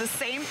has the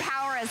same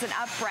power as an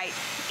upright,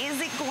 is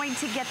it going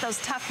to get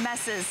those tough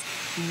messes?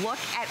 Look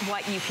at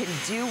what you can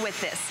do with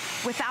this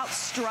without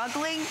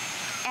struggling.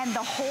 And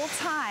the whole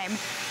time,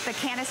 the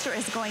canister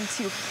is going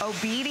to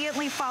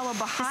obediently follow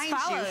behind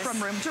you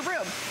from room to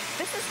room.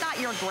 This is not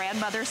your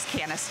grandmother's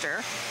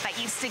canister that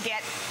used to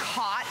get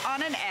caught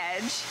on an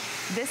edge.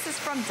 This is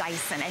from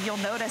Dyson, and you'll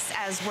notice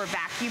as we're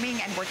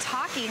vacuuming and we're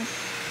talking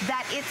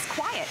that it's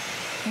quiet.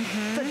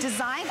 The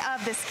design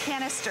of this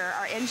canister,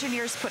 our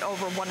engineers put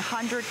over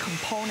 100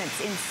 components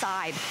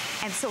inside,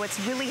 and so it's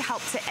really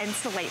helped to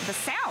insulate the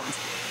sound.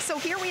 So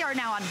here we are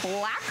now on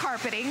black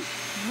carpeting.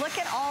 Look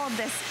at all of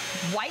this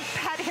white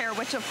pet hair,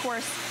 which of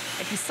course,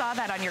 if you saw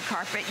that on your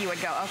carpet, you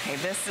would go, okay,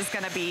 this is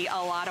gonna be a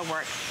lot of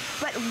work.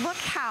 But look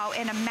how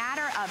in a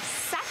matter of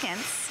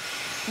seconds,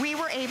 we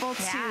were able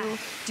to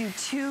do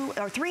 2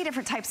 or 3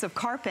 different types of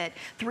carpet,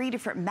 3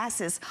 different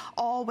messes,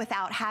 all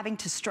without having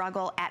to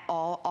struggle at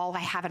all. All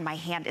I have in my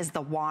hand is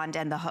the wand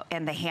and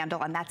the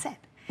handle, and that's it.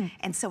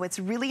 And so it's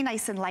really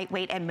nice and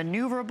lightweight and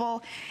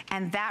maneuverable.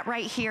 And that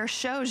right here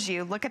shows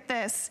you, look at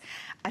this,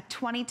 a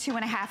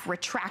 22.5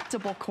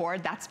 retractable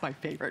cord. That's my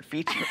favorite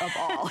feature of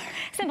all.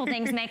 Simple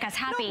things make us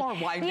happy. No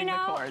more winding the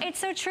cord. It's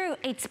so true.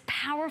 It's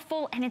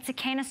powerful and it's a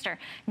canister.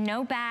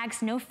 No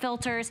bags, no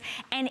filters.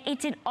 And it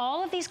did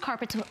all of these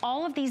carpets with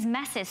all of these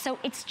messes. So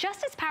it's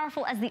just as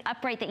powerful as the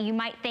upright that you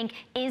might think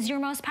is your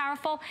most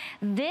powerful.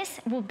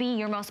 This will be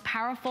your most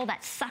powerful,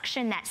 that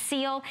suction, that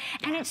seal.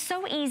 And it's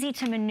so easy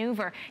to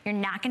maneuver. You're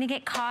not gonna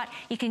get caught.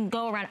 You can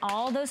go around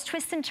all those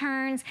twists and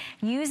turns.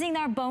 Using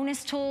our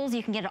bonus tools,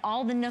 you can get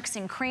all the nooks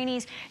and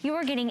crannies. You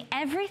are getting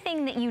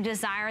everything that you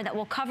desire that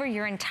will cover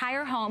your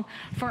entire home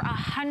for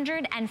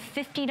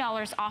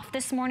 $150 off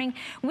this morning.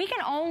 We can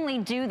only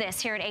do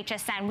this here at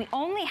HSN. We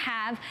only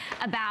have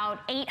about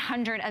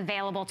 800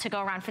 available to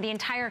go around for the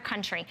entire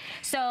country.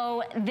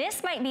 So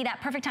this might be that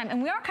perfect time.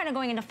 And we are kind of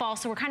going into fall,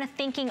 so we're kind of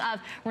thinking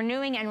of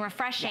renewing and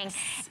refreshing.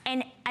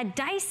 And a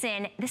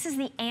Dyson, this is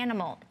the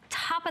animal.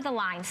 Top of the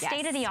line,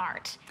 state of the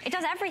art. It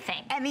does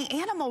everything. And the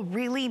animal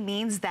really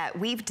means that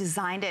we've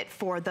designed it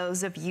for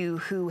those of you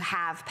who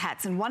have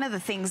pets. And one of the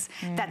things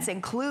that's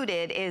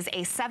included is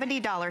a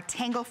 $70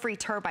 tangle-free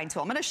turbine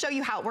tool. I'm gonna show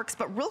you how it works,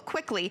 but real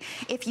quickly,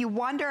 if you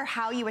wonder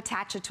how you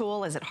attach a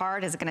tool, is it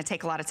hard? Is it gonna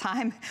take a lot of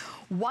time?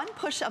 One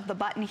push of the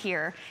button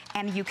here,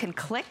 and you can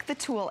click the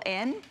tool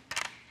in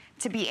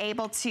to be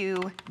able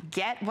to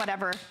get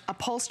whatever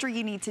upholstery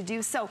you need to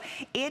do. So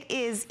it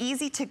is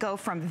easy to go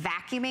from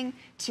vacuuming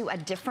to a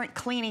different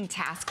cleaning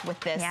task with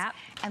this.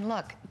 And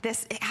look,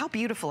 this, how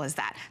beautiful is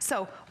that?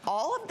 So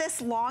all of this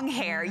long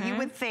hair, you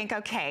would think,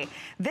 okay,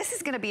 this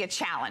is gonna be a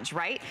challenge,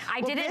 right? I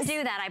didn't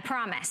do that, I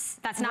promise.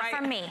 That's not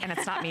from me. And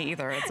it's not me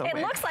either, it's a It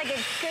wig. looks like it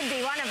could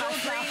be one of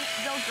us.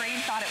 Bill Green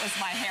thought it was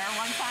my hair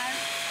one time.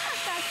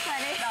 That's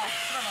funny. No,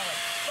 thermally.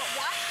 But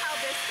watch how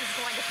this is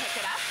going to pick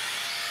it up.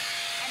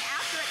 And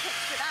after it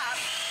picks it up,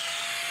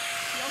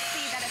 you'll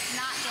see that it's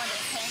not going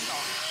to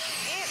tangle.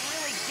 It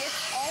really gets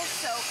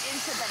also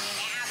into the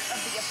nap of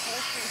the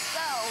upholstery.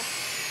 So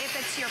if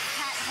it's your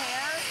pet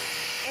hair,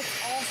 it's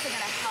also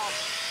going to help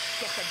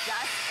get the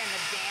dust and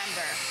the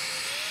dander.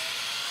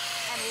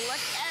 And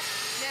look at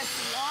this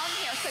long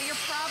hair. So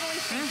you're probably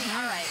thinking,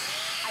 all right,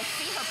 I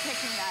see her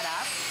picking that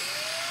up.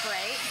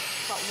 Great.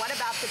 But what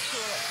about the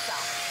tool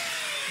itself?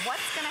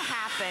 What's going to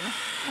happen?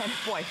 And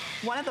boy,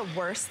 one of the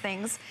worst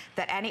things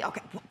that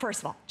okay, first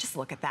of all, just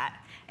look at that.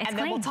 And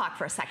then we'll talk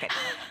for a second.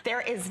 There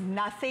is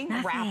nothing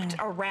wrapped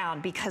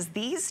around because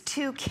these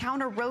two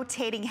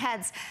counter-rotating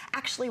heads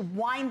actually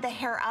wind the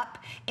hair up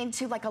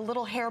into like a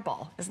little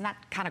hairball. Isn't that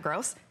kind of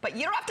gross? But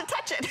you don't have to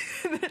touch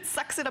it. It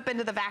sucks it up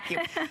into the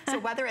vacuum. So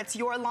whether it's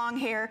your long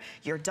hair,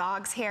 your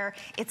dog's hair,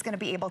 it's going to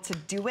be able to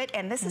do it.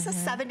 And this is a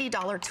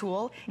 $70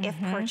 tool if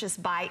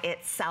purchased by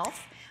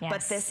itself. Yes.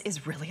 But this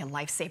is really a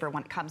lifesaver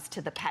when it comes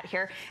to the pet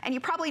hair. And you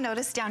probably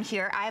noticed down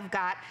here, I've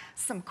got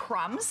some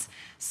crumbs.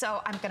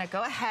 So I'm gonna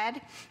go ahead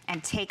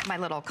and take my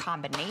little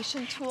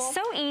combination tool.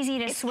 So easy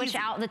to switch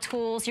out the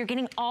tools. You're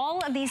getting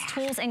all of these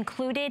tools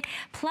included.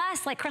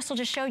 Plus, like Crystal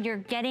just showed, you're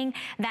getting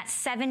that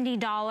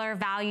 $70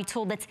 value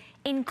tool that's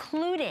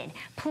included.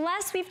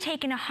 Plus, we've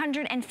taken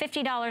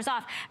 $150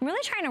 off. I'm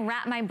really trying to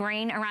wrap my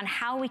brain around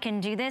how we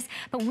can do this,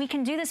 but we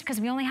can do this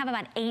because we only have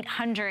about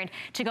 800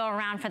 to go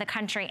around for the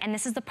country. And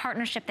this is the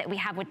partnership that we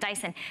have with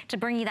Dyson to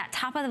bring you that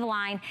top of the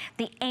line,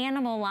 the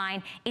animal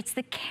line. It's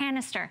the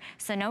canister.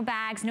 So no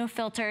bags, no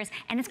filters,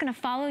 and it's gonna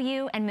follow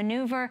you and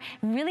maneuver.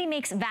 Really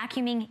makes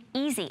vacuuming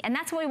easy. And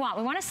that's what we want.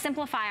 We want to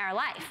simplify our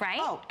life, right?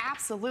 Oh,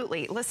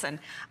 absolutely. Listen,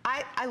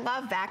 I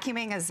love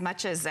vacuuming as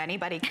much as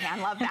anybody can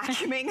love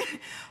vacuuming.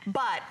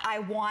 But I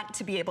want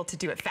to be able to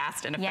do it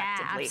fast and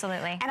effectively. Yeah,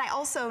 absolutely. And I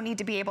also need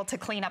to be able to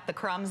clean up the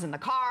crumbs in the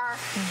car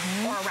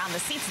or around the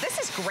seats. This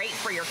is great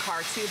for your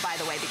car too, by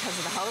the way, because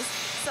of the hose.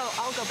 So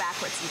I'll go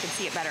backwards so you can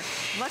see it better.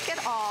 Look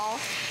at all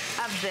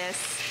of this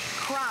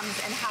crumbs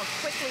and how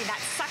quickly that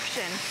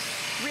suction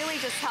really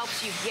just helps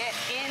you get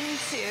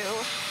into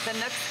the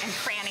nooks and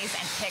crannies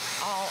and pick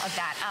all of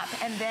that up.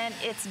 And then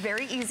it's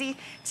very easy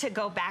to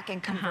go back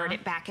and convert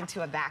it back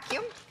into a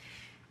vacuum.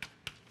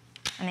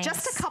 And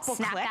just a couple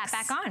snap clicks.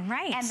 That back on,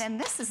 right. And then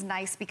this is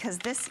nice because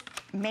this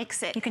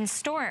makes it. You can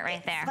store it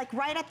right there. Like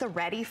right at the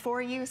ready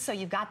for you. So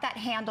you've got that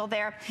handle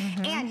there.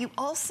 And you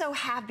also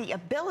have the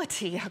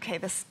ability, okay,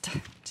 this,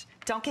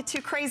 don't get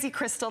too crazy,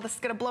 Crystal. This is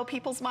gonna blow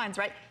people's minds,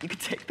 right? You can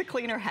take the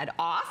cleaner head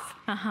off.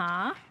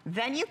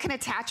 Then you can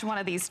attach one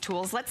of these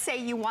tools. Let's say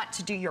you want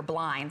to do your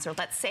blinds, or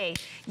let's say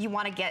you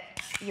want to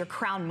get your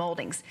crown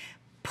moldings.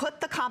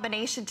 Put the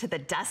combination to the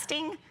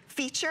dusting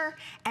feature,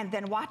 and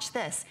then watch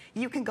this.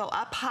 You can go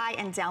up high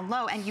and down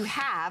low, and you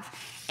have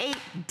 8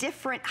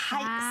 different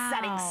height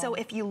settings. So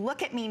if you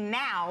look at me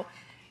now,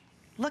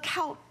 look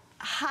how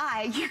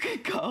high you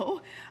could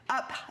go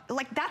up.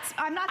 Like that's,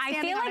 I'm not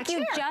standing on a chair. I feel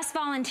like you just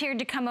volunteered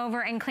to come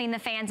over and clean the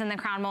fans in the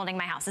crown molding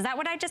my house. Is that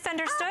what I just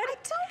understood? I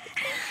don't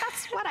think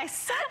that's what I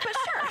said, but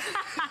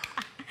sure.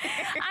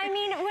 I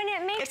mean, when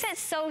it makes it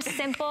so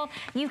simple,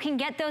 you can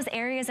get those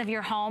areas of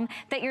your home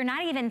that you're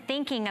not even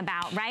thinking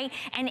about, right?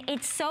 And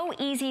it's so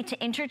easy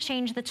to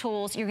interchange the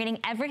tools. You're getting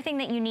everything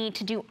that you need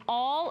to do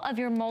all of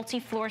your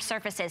multi-floor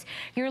surfaces,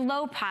 your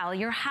low pile,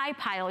 your high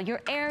pile,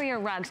 your area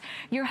rugs,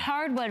 your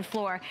hardwood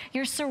floor,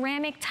 your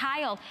ceramic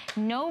tile.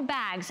 No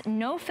bags,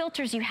 no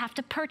filters you have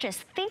to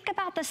purchase. Think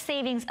about the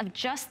savings of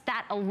just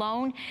that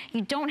alone.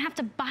 You don't have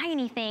to buy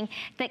anything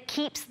that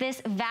keeps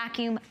this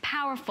vacuum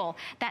powerful,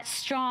 that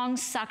strong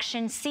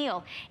suction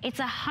seal. It's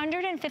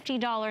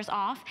 $150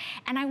 off,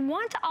 and I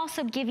want to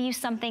also give you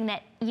something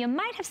that you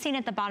might have seen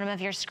at the bottom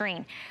of your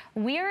screen.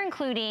 We're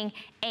including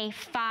a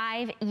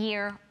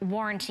 5-year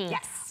warranty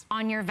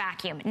on your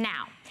vacuum.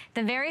 Now,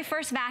 the very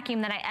first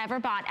vacuum that I ever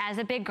bought as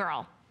a big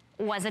girl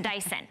was a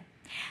Dyson.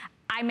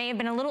 I may have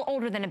been a little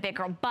older than a big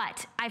girl,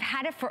 but I've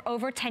had it for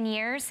over 10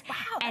 years,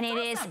 and it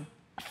is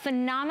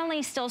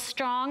phenomenally still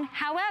strong.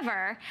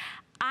 However,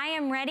 I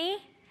am ready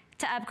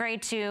to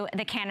upgrade to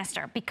the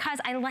canister because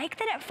I like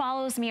that it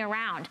follows me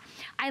around.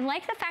 I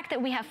like the fact that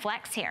we have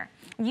flex here.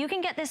 You can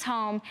get this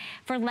home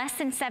for less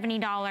than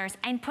 $70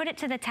 and put it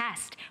to the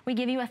test. We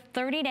give you a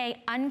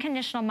 30-day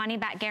unconditional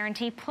money-back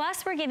guarantee,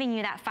 plus we're giving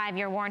you that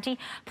 5-year warranty,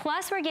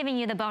 plus we're giving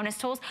you the bonus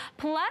tools,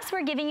 plus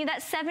we're giving you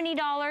that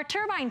 $70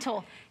 turbine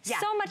tool. Yeah,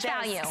 so much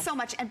value. So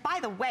much. And by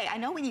the way, I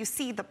know when you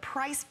see the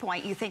price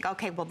point, you think,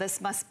 okay, well,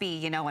 this must be,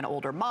 you know, an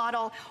older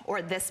model,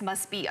 or this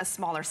must be a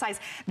smaller size.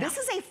 No. This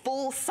is a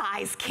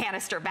full-size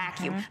canister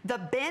vacuum. The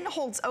bin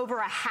holds over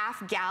a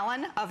 ½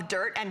 gallon of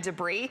dirt and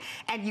debris,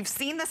 and you've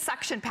seen the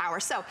suction power.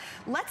 So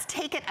let's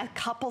take it a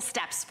couple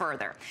steps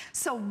further.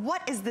 So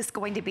what is this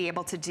going to be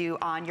able to do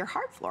on your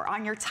hard floor,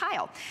 on your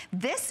tile?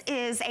 This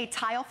is a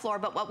tile floor,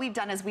 but what we've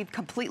done is we've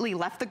completely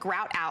left the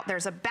grout out.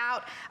 There's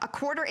about a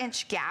 1/4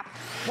 inch gap.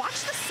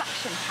 Watch the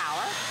suction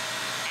power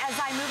as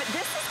I move it.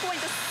 This is going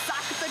to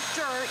suck the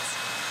dirt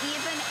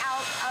even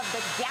out of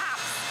the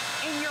gaps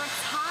in your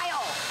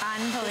tile.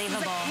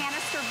 Unbelievable. This is a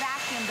canister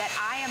vacuum that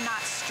I am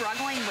not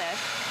struggling with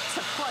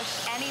to push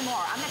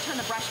anymore. I'm gonna turn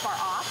the brush bar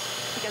off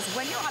because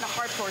when you're on a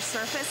hard floor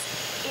surface,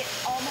 it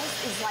almost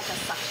is like a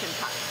suction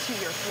cup to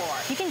your floor.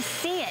 You can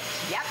see it.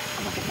 Yep,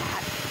 look at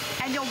that.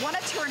 And you'll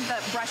wanna turn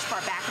the brush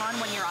bar back on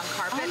when you're on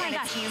carpet. Oh my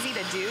gosh. It's easy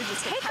to do,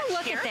 just Take a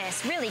look at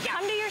this, really. Yeah.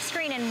 Come to your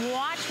screen and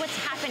watch what's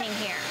happening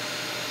here.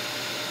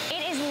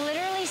 It is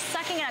literally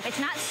sucking it up. It's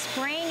not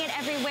spraying it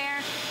everywhere.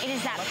 It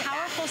is that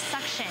powerful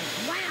suction.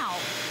 Wow.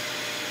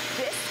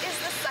 This is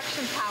the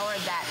suction power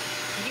that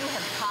you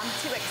have come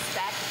to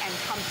expect and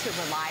come to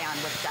rely on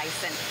with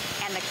Dyson,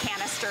 and the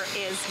canister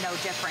is no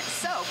different.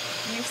 So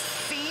you've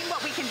seen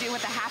what we can do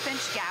with a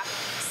 1/2-inch gap.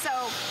 So,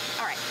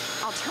 all right,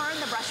 I'll turn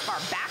the brush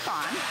bar back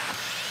on.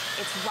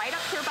 It's right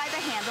up here by the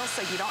handle,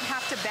 so you don't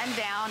have to bend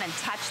down and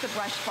touch the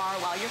brush bar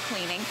while you're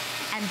cleaning,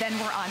 and then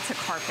we're on to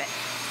carpet.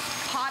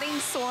 Potting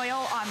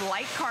soil on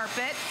light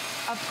carpet,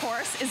 of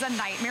course, is a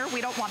nightmare.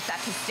 We don't want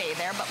that to stay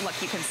there, but look,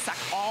 you can suck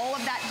all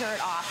of that dirt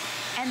off.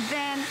 And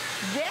then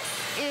this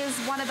is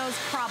one of those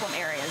problem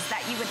areas that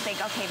you would think,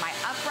 okay, my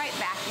upright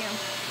vacuum,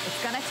 it's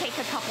gonna take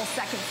a couple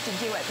seconds to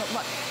do it, but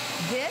look,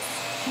 this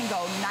can go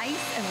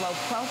nice and low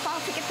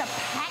profile to get the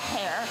pet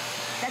hair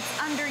that's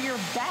under your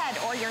bed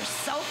or your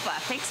sofa.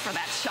 Thanks for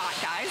that shot,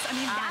 guys. I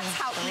mean, that's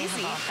how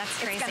easy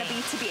it's gonna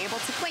be to be able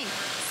to clean.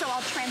 So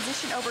I'll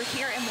transition over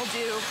here and we'll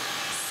do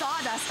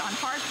sawdust on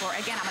hard floor.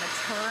 Again, I'm gonna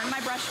turn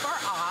my brush bar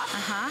off.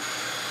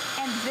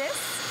 And this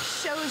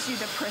shows you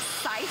the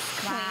precise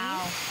clean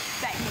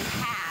that you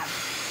have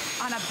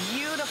on a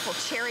beautiful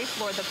cherry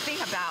floor. The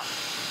thing about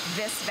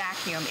this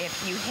vacuum, if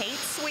you hate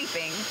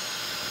sweeping,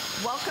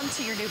 welcome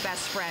to your new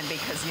best friend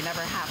because you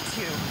never have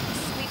to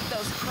sweep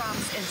those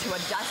crumbs into a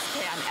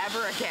dustpan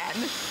ever again.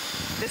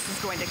 This is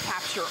going to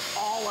capture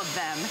all of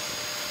them.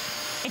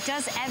 It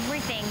does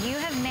everything. You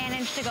have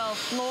managed to go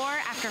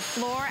floor after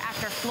floor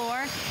after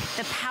floor.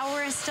 The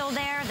power is still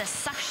there. The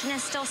suction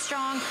is still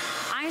strong.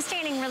 I'm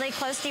standing really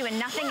close to you and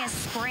nothing is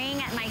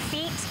spraying at my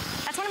feet.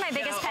 That's one of my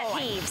biggest pet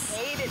peeves.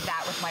 I hated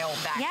that with my old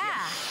vacuum.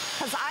 Yeah.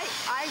 Because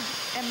I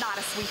am not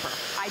a sweeper.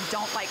 I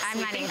don't like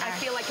sweeping. I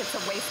feel like it's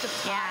a waste of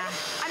time.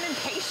 Yeah. I'm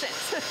impatient.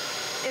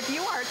 If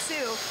you are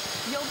too,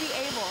 you'll be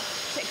able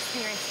to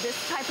experience this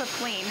type of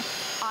clean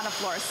on a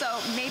floor.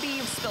 So maybe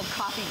you've spilled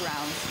coffee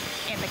grounds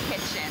in the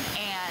kitchen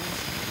and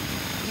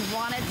you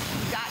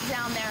got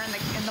down there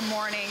in the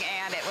morning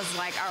and it was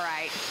like, all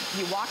right,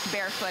 you walked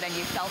barefoot and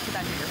you felt it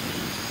under your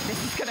feet. This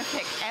is gonna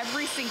pick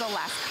every single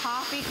last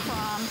coffee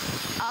crumb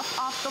up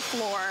off the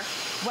floor,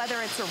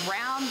 whether it's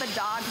around the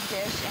dog's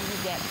dish and you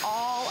get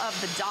all of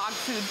the dog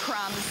food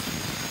crumbs.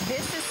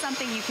 This is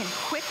something you can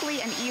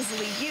quickly and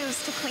easily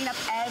use to clean up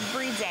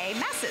everyday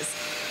messes.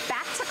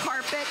 Back to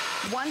carpet,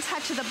 one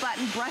touch of the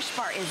button, brush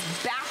bar is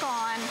back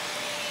on,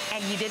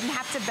 and you didn't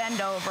have to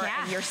bend over,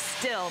 and you're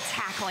still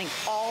tackling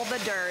all the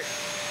dirt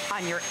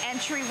on your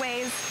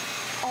entryways,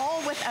 all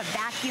with a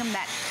vacuum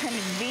that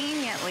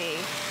conveniently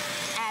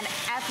and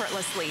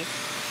effortlessly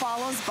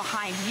follows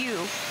behind you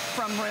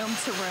from room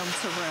to room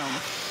to room.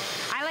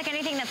 I like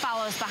anything that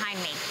follows behind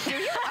me. Do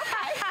you?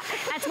 Okay.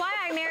 That's why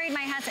I married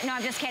my husband. No,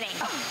 I'm just kidding.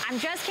 I'm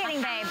just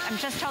kidding, babe. I'm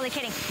just totally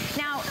kidding.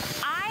 Now,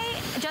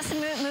 I just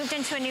moved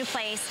into a new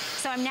place,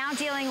 so I'm now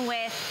dealing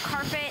with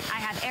carpet.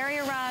 I have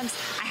area rugs,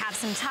 I have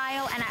some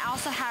tile, and I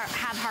also have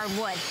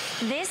hardwood.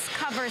 This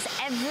covers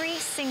every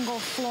single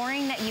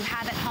flooring that you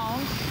have at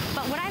home.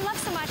 But what I love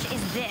so much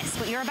is this,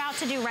 what you're about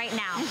to do right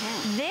now.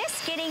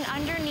 This getting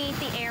underneath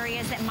the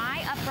areas that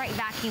my upright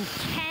vacuum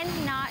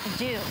cannot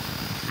do.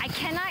 I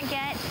cannot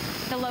get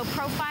the low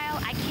profile.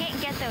 I can't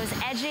get those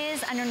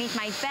edges underneath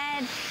my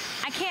bed.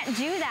 I can't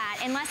do that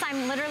unless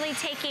I'm literally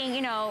taking,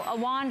 you know, a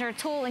wand or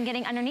tool and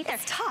getting underneath there.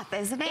 It's tough,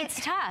 isn't it?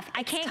 It's tough.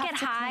 I can't get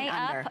high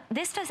up.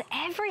 This does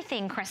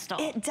everything, Crystal.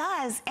 It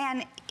does,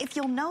 and if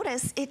you'll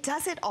notice, it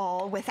does it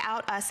all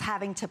without us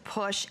having to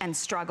push and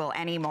struggle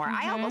anymore.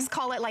 I almost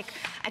call it like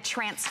a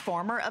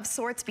transformer of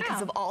sorts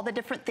because of all the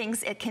different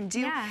things it can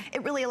do.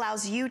 It really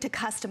allows you to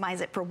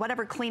customize it for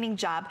whatever cleaning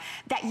job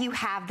that you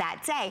have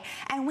that day.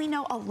 And we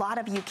know a lot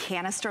of you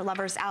canister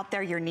lovers out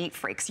there, you're neat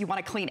freaks. You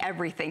want to clean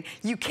everything.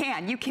 You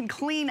can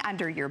clean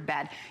under your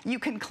bed. You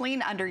can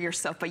clean under your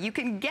sofa. You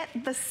can get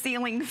the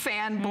ceiling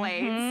fan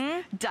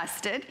blades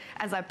dusted,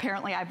 as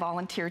apparently I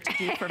volunteered to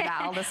do for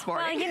Val this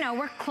morning. Well, you know,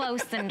 we're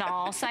close and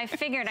all, so I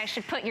figured I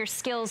should put your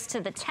skills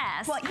to the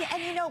test. Well, yeah,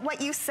 and you know what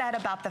you said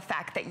about the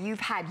fact that you've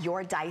had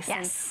your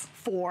Dyson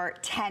for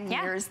 10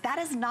 years, that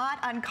is not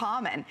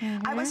uncommon.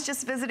 I was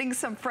just visiting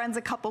some friends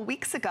a couple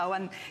weeks ago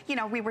and, you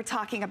know, we were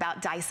talking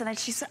about Dyson and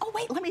she said, oh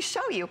wait, let me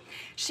show you.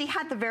 She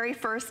had the very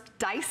first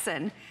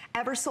Dyson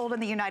ever sold in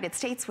the United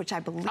States, which I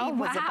believe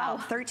was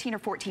about 13 or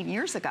 14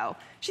 years ago.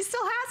 She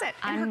still has it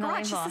in her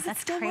garage. She says, it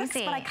still works,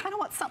 but I kind of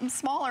want something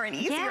smaller and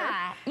easier.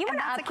 Yeah, you want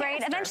to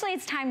upgrade. Eventually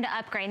it's time to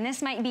upgrade. And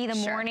this might be the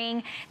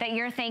morning that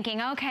you're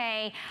thinking,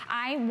 okay,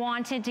 I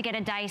wanted to get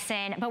a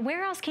Dyson, but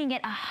where else can you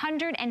get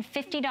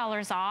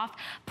 $150 off off.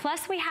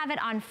 Plus, we have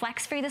it on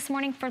Flex Free this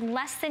morning for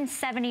less than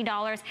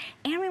 $70,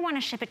 and we want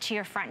to ship it to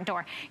your front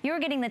door. You're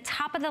getting the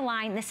top of the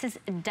line. This is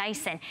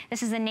Dyson.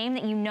 This is a name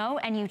that you know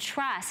and you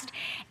trust,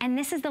 and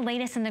this is the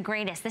latest and the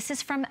greatest. This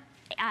is from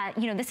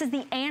this is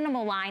the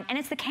animal line, and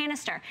it's the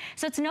canister.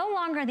 So it's no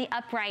longer the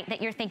upright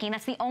that you're thinking,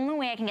 that's the only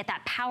way I can get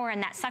that power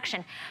and that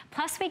suction.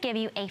 Plus, we give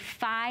you a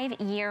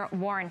 5-year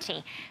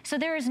warranty. So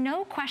there is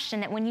no question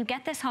that when you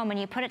get this home and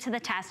you put it to the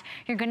test,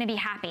 you're gonna be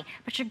happy.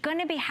 But you're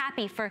gonna be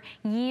happy for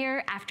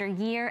year after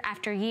year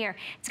after year.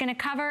 It's gonna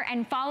cover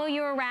and follow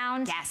you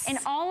around in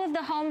all of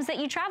the homes that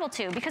you travel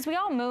to, because we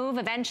all move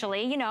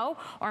eventually, you know,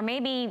 or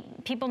maybe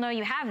people know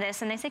you have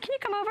this and they say, can you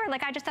come over?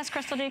 Like I just asked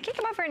Crystal, can you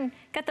come over and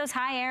get those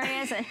high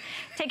areas and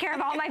take care of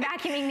all my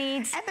vacuuming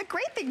needs? And the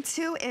great thing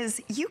too is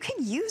you can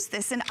use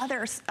this in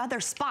other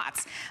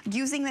spots.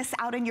 Using this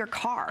out in your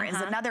car is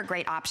another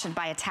great option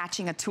by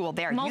attaching a tool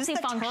there. Use the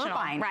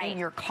turbine in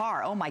your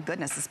car. Oh my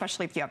goodness,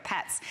 especially if you have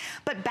pets.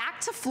 But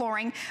back to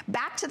flooring,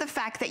 back to the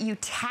fact that you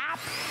tap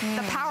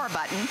the power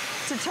button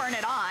to turn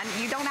it on.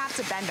 You don't have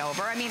to bend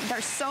over. I mean,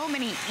 there's so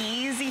many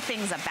easy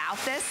things about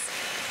this.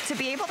 To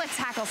be able to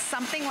tackle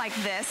something like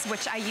this,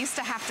 which I used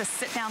to have to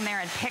sit down there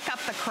and pick up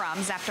the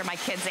crumbs after my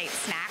kids ate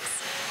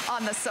snacks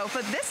on the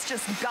sofa, this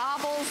just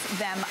gobbles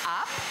them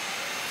up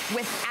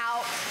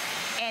without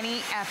any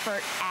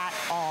effort at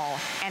all.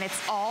 And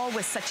it's all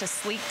with such a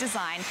sleek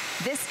design.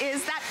 This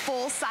is that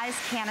full-size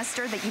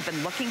canister that you've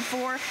been looking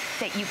for,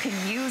 that you can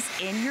use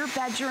in your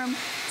bedroom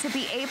to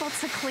be able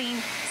to clean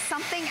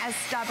something as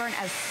stubborn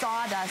as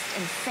sawdust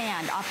and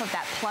sand off of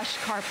that plush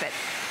carpet.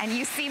 And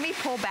you see me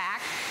pull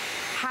back.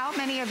 How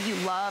many of you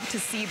love to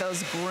see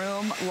those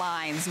groom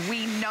lines?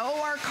 We know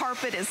our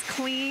carpet is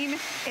clean.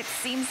 It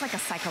seems like a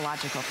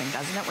psychological thing,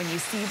 doesn't it, when you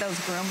see those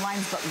groom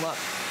lines? But look,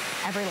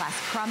 every last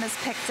crumb is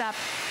picked up,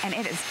 and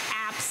it is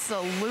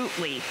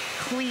absolutely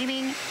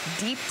cleaning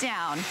deep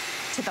down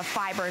to the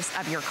fibers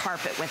of your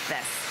carpet with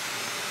this.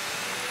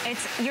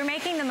 You're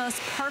making the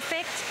most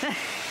perfect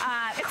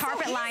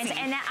carpet lines,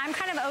 and I'm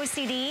kind of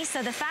OCD,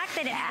 so the fact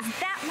that it has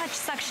that much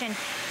suction,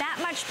 that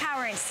much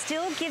power, it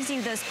still gives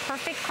you those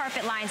perfect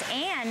carpet lines,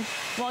 and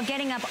while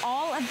getting up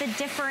all of the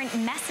different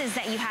messes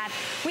that you have.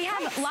 We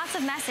have lots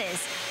of messes.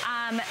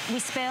 We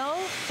spill,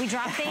 we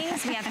drop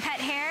things, we have pet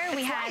hair,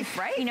 we have,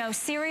 you know,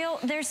 cereal.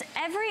 There's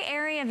every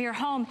area of your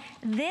home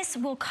this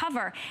will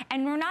cover.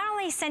 And we're not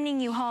only sending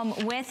you home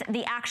with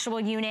the actual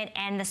unit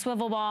and the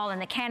swivel ball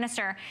and the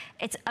canister,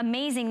 it's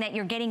amazing that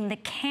you're getting the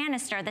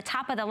canister, the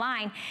top of the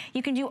line.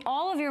 You can do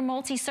all of your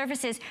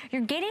multi-surfaces.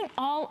 You're getting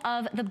all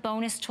of the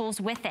bonus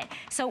tools with it.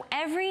 So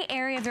every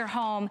area of your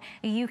home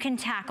you can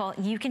tackle,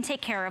 you can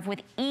take care of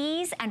with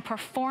ease and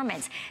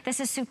performance. This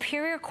is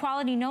superior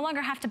quality. You no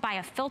longer have to buy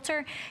a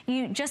filter.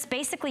 You just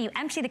basically, you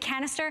empty the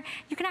canister.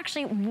 You can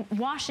actually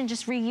wash and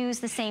just reuse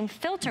the same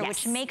filter,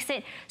 which makes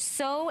it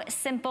so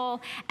simple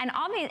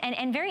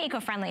and very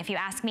eco-friendly, if you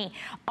ask me.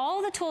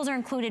 All the tools are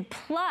included,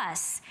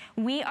 plus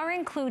we are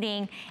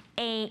including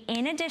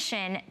in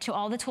addition to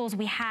all the tools,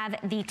 we have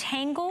the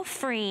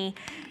tangle-free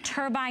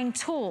turbine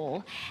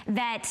tool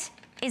that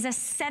is a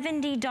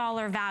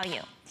 $70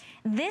 value.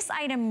 This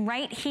item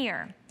right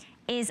here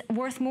is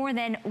worth more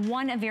than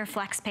one of your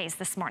flex pays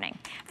this morning.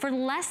 For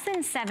less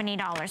than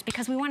 $70,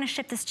 because we want to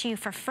ship this to you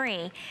for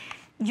free,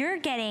 you're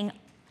getting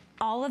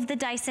all of the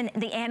Dyson,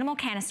 the animal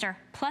canister,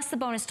 plus the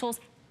bonus tools,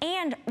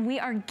 and we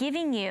are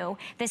giving you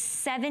this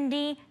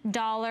 $70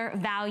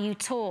 value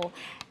tool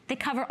that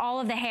cover all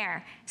of the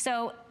hair.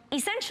 So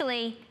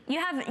essentially,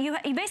 you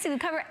basically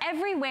cover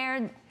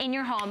everywhere in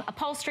your home: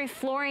 upholstery,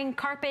 flooring,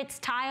 carpets,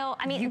 tile.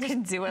 I mean, you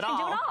can do it all. You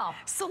can do it all.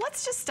 So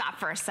let's just stop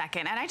for a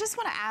second, and I just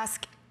want to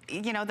ask,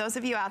 you know, those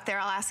of you out there,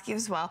 I'll ask you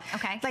as well.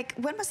 Okay. Like,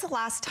 when was the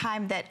last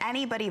time that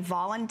anybody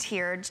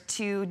volunteered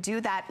to do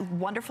that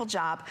wonderful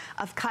job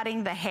of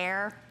cutting the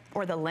hair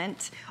or the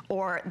lint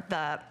or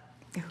the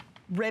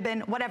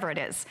ribbon, whatever it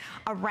is,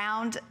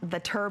 around the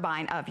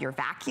turbine of your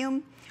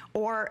vacuum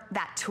or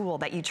that tool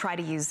that you try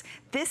to use?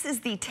 This is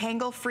the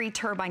tangle-free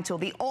turbine tool,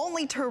 the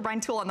only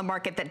turbine tool on the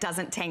market that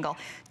doesn't tangle.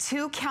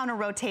 2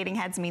 counter-rotating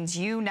heads means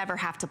you never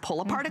have to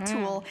pull apart a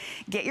tool,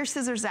 get your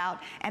scissors out,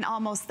 and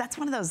that's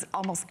one of those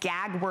almost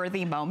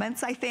gag-worthy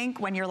moments, I think,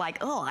 when you're like,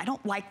 oh, I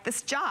don't like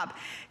this job.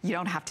 You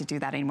don't have to do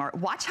that anymore.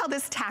 Watch how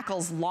this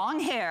tackles long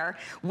hair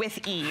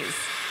with ease.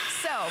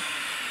 So,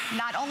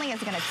 not only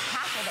is it gonna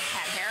tackle the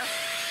pet hair,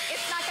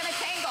 it's not gonna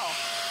tangle.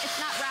 It's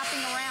not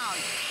wrapping around.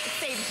 It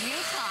saves you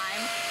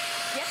time,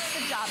 gets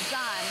the job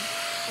done,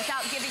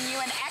 without giving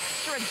you an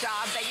extra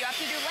job that you have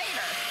to do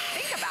later.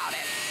 Think about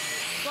it.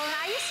 Well, and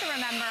I used to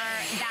remember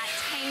that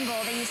tangle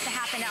that used to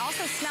happen. It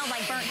also smelled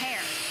like burnt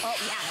hair. Oh,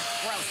 yeah,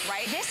 gross,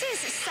 right? This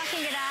is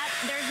sucking it up.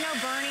 There's no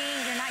burning.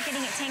 You're not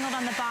getting it tangled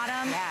on the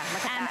bottom. Yeah,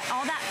 look at that.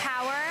 All that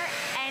power.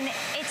 And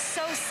it's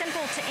so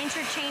simple to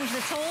interchange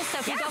the tools.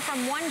 So if you go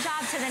from one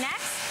job to the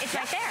next, it's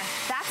right there.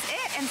 That's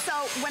it. And so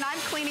when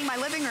I'm cleaning my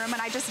living room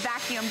and I just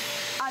vacuum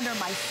under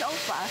my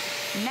sofa,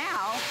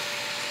 now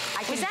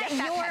I can get that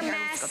your pet hair.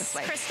 mess, Let's go this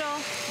way.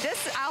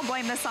 Crystal? I'll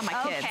blame this on my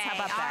kids. How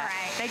about that? All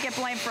right. They get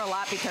blamed for a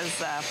lot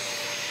because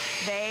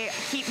They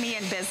keep me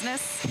in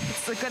business.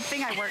 It's a good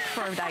thing I work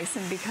for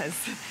Dyson because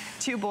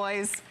 2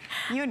 boys,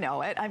 you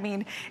know it. I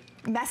mean,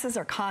 messes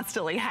are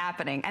constantly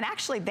happening. And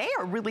actually, they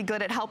are really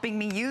good at helping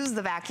me use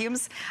the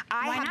vacuums.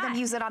 I have them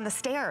use it on the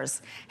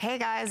stairs. Hey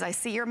guys, I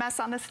see your mess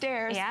on the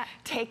stairs. Yeah.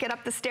 Take it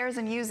up the stairs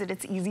and use it.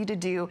 It's easy to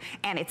do,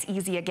 and it's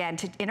easy, again,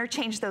 to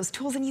interchange those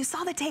tools. And you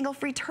saw the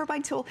tangle-free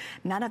turbine tool.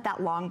 None of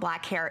that long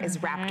black hair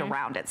is wrapped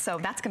around it. So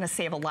that's gonna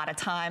save a lot of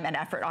time and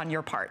effort on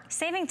your part.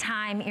 Saving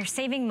time, you're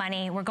saving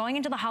money. We're going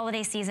into the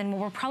holiday season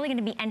where we're probably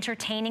gonna be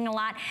entertaining a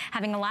lot,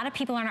 having a lot of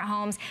people in our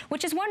homes,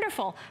 which is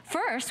wonderful.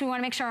 First, we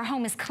wanna make sure our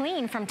home is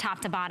clean from top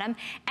to bottom.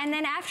 And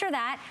then after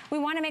that, we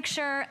want to make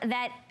sure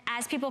that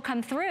as people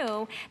come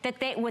through, that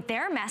they, with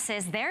their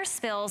messes, their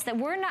spills, that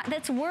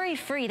that's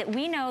worry-free, that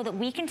we know that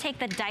we can take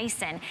the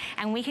Dyson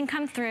and we can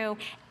come through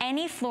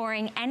any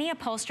flooring, any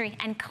upholstery,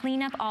 and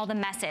clean up all the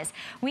messes.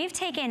 We've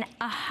taken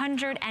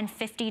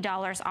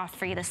 $150 off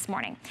for you this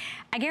morning.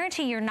 I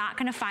guarantee you're not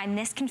gonna find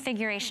this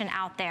configuration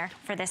out there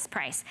for this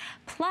price.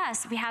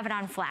 Plus, we have it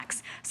on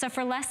Flex. So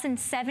for less than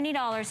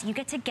 $70, you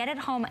get it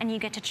home and you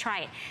get to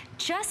try it.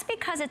 Just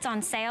because it's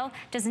on sale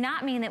does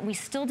not mean that we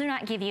still do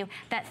not give you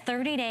that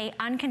 30-day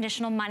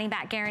unconditional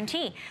money-back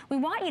guarantee. We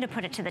want you to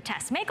put it to the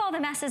test. Make all the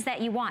messes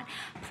that you want.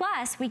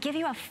 Plus, we give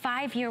you a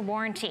 5-year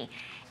warranty.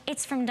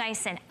 It's from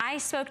Dyson. I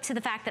spoke to the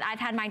fact that I've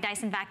had my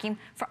Dyson vacuum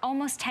for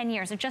almost 10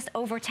 years, or just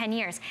over 10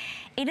 years.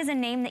 It is a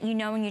name that you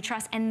know and you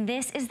trust, and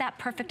this is that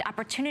perfect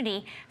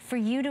opportunity for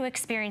you to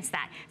experience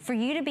that, for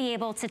you to be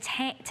able to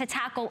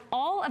tackle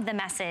all of the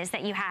messes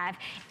that you have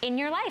in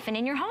your life and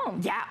in your home.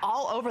 Yeah,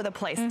 all over the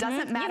place.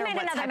 Doesn't matter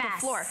what type of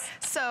floor.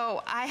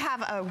 So I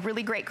have a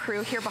really great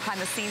crew here behind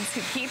the scenes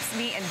who keeps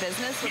me in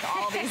business with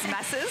all these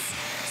messes.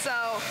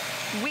 So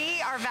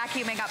we are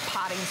vacuuming up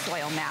potting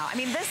soil now. I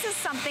mean, this is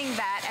something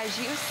that, as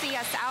you see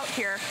us out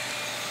here,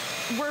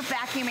 we're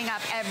vacuuming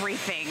up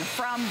everything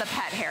from the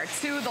pet hair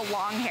to the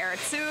long hair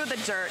to the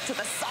dirt to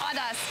the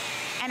sawdust,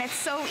 and it's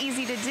so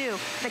easy to do.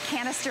 The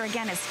canister,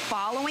 again, is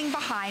following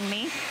behind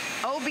me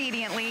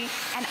obediently,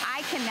 and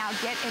I can now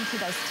get into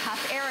those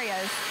tough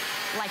areas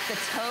like the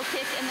toe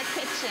kick in the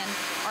kitchen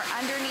or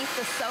underneath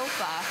the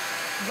sofa,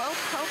 low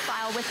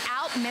profile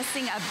without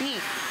missing a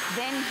beat,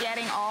 then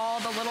getting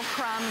all the little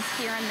crumbs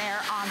here and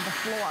there on the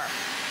floor.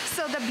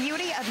 So the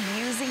beauty of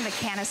using the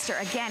canister,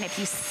 again, if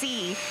you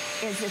see,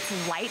 is it's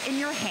light in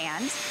your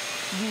hand.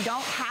 You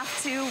don't have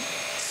to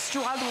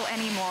struggle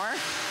anymore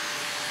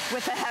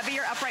with a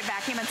heavier upright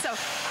vacuum. And so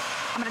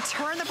I'm gonna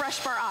turn the brush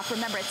bar off.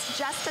 Remember, it's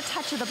just a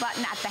touch of the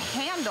button at the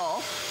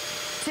handle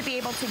to be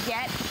able to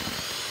get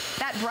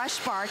that brush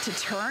bar to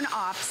turn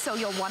off. So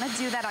you'll want to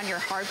do that on your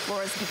hard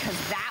floors, because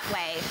that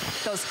way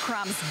those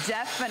crumbs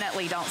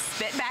definitely don't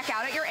spit back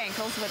out at your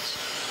ankles, which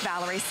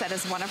Valerie said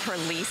is one of her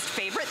least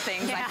favorite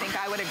things. Yeah. I think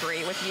I would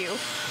agree with you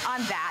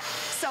on that.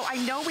 So I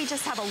know we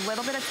just have a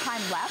little bit of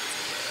time left,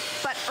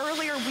 but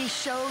earlier we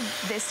showed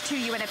this to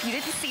you, and if you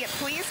didn't see it,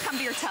 please come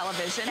to your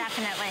television.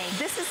 Definitely.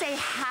 This is a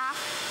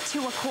 1/2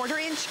 to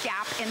 1/4 inch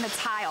gap in the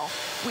tile.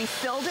 We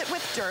filled it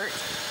with dirt.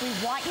 We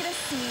want you to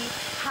see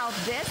how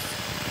this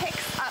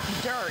picks up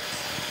dirt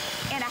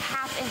in a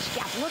 1/2 inch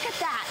gap. Look at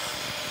that.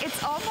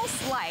 It's almost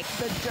like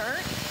the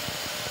dirt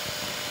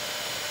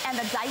and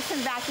the Dyson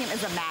vacuum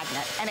is a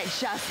magnet, and it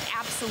just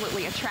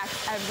absolutely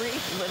attracts every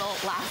little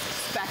last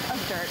speck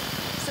of dirt.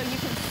 So you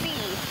can see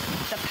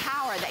the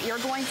power that you're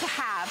going to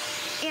have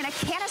in a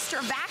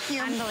canister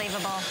vacuum.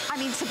 Unbelievable. I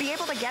mean, to be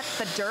able to get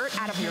the dirt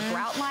out of your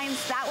grout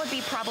lines, that would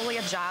be probably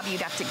a job.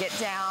 You'd have to get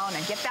down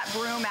and get that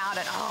broom out,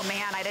 and oh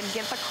man, I didn't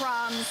get the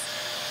crumbs.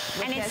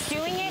 And it's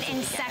doing it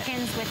in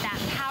seconds with that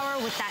power,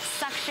 with that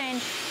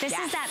suction. This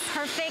is that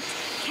perfect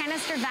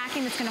canister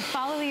vacuum that's gonna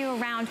follow you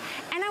around.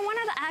 And I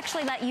wanted to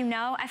actually let you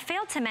know, I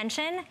failed to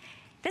mention,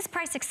 this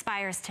price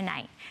expires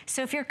tonight.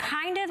 So if you're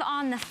kind of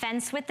on the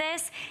fence with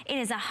this, it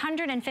is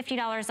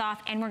 $150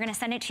 off, and we're gonna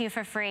send it to you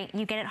for free.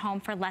 You get it home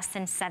for less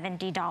than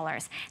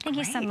 $70. Thank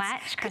you so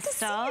much,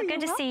 Crystal. Good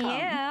to see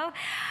you.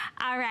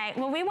 All right,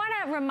 well, we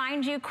wanna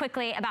remind you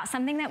quickly about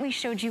something that we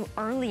showed you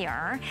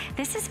earlier.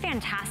 This is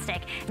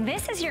fantastic.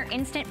 This is your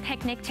instant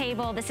picnic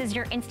table. This is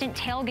your instant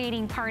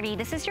tailgating party.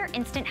 This is your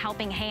instant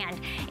helping hand.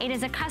 It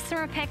is a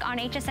customer pick on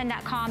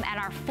hsn.com at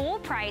our full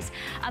price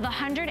of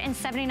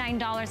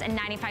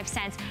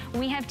 $179.95.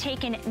 We have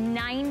taken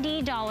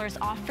 $90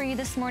 off for you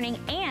this morning,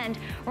 and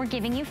we're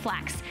giving you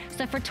Flex.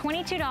 So for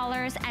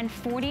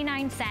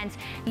 $22.49,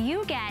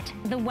 you get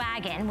the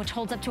wagon, which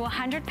holds up to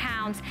 100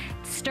 pounds,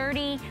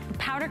 sturdy,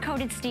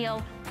 powder-coated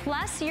steel,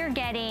 plus you're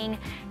getting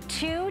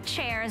 2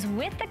 chairs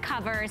with the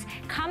covers,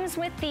 comes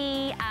with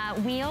the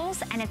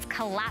wheels, and it's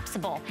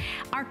collapsible.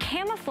 Our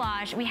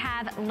camouflage, we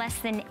have less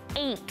than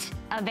 8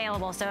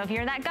 available. So if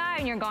you're that guy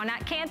and you're going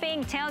out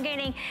camping,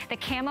 tailgating, the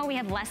camo, we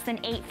have less than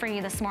 8 for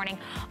you this morning.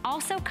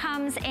 Also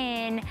comes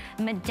in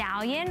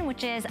medallion,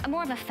 which is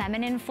more of a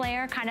feminine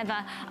flare, kind of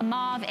a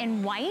mauve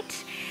and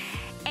white.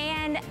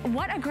 And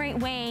what a great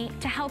way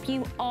to help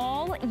you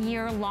all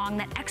year long,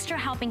 that extra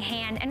helping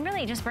hand, and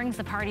really just brings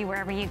the party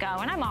wherever you go.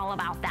 And I'm all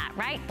about that,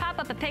 right? Pop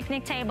up a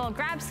picnic table,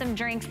 grab some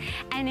drinks,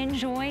 and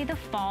enjoy the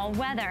fall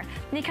weather.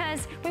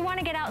 Because we want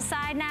to get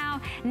outside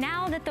now.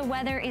 Now that the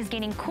weather is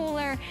getting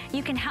cooler,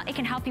 it can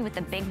help you with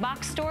the big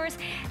box stores.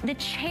 The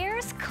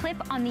chairs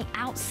clip on the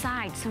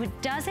outside, so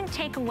it doesn't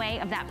take away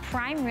of that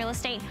prime real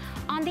estate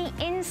on the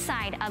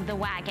inside of the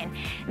wagon.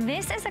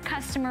 This is a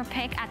customer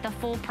pick at the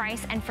full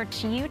price, and for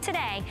you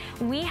today,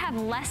 we have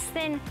less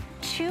than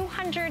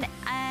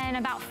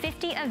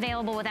 250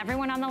 available with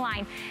everyone on the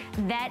line,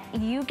 that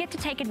you get to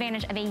take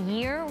advantage of a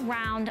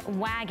year-round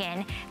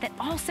wagon that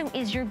also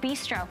is your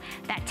bistro.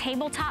 That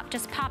tabletop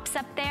just pops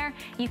up there.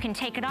 You can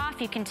take it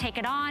off, you can take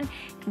it on.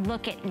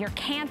 Look at your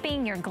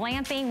camping, your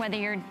glamping, whether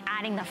you're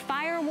adding the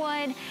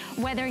firewood,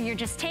 whether you're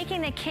just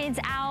taking the kids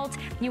out,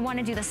 you want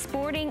to do the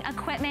sporting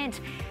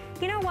equipment.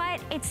 You know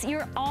what? It's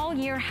your all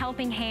year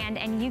helping hand,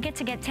 and you get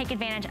to take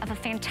advantage of a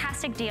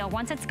fantastic deal.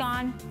 Once it's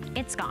gone,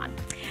 it's gone.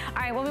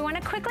 All right, well, we want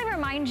to quickly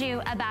remind you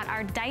about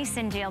our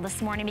Dyson deal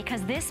this morning,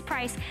 because this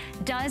price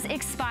does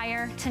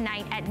expire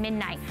tonight at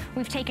midnight.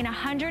 We've taken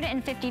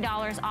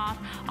 $150 off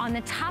on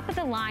the top of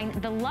the line,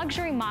 the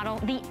luxury model,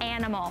 the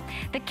Animal.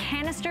 The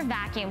canister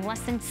vacuum,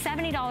 less than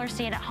 $70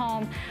 to get at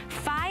home,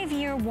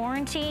 5-year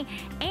warranty,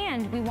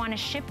 and we want to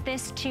ship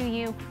this to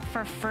you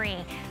for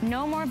free.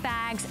 No more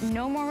bags,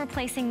 no more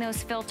replacing those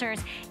filters.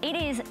 It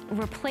is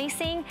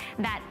replacing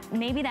that,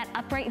 maybe that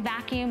upright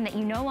vacuum that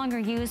you no longer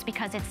use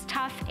because it's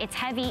tough, it's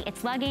heavy,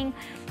 it's lugging.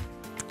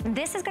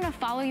 This is gonna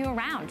follow you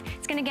around.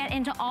 It's gonna get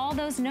into all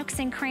those nooks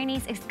and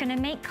crannies. It's gonna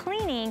make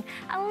cleaning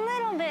a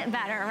little bit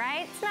better,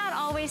 right? It's not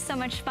always so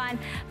much fun,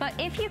 but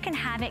if you can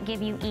have it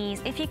give you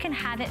ease, if you can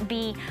have it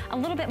be a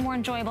little bit more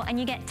enjoyable, and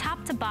you get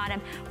top to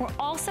bottom, we're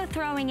also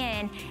throwing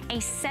in a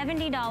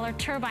 $70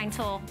 turbine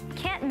tool.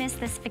 Can't miss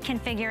this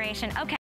configuration. Okay.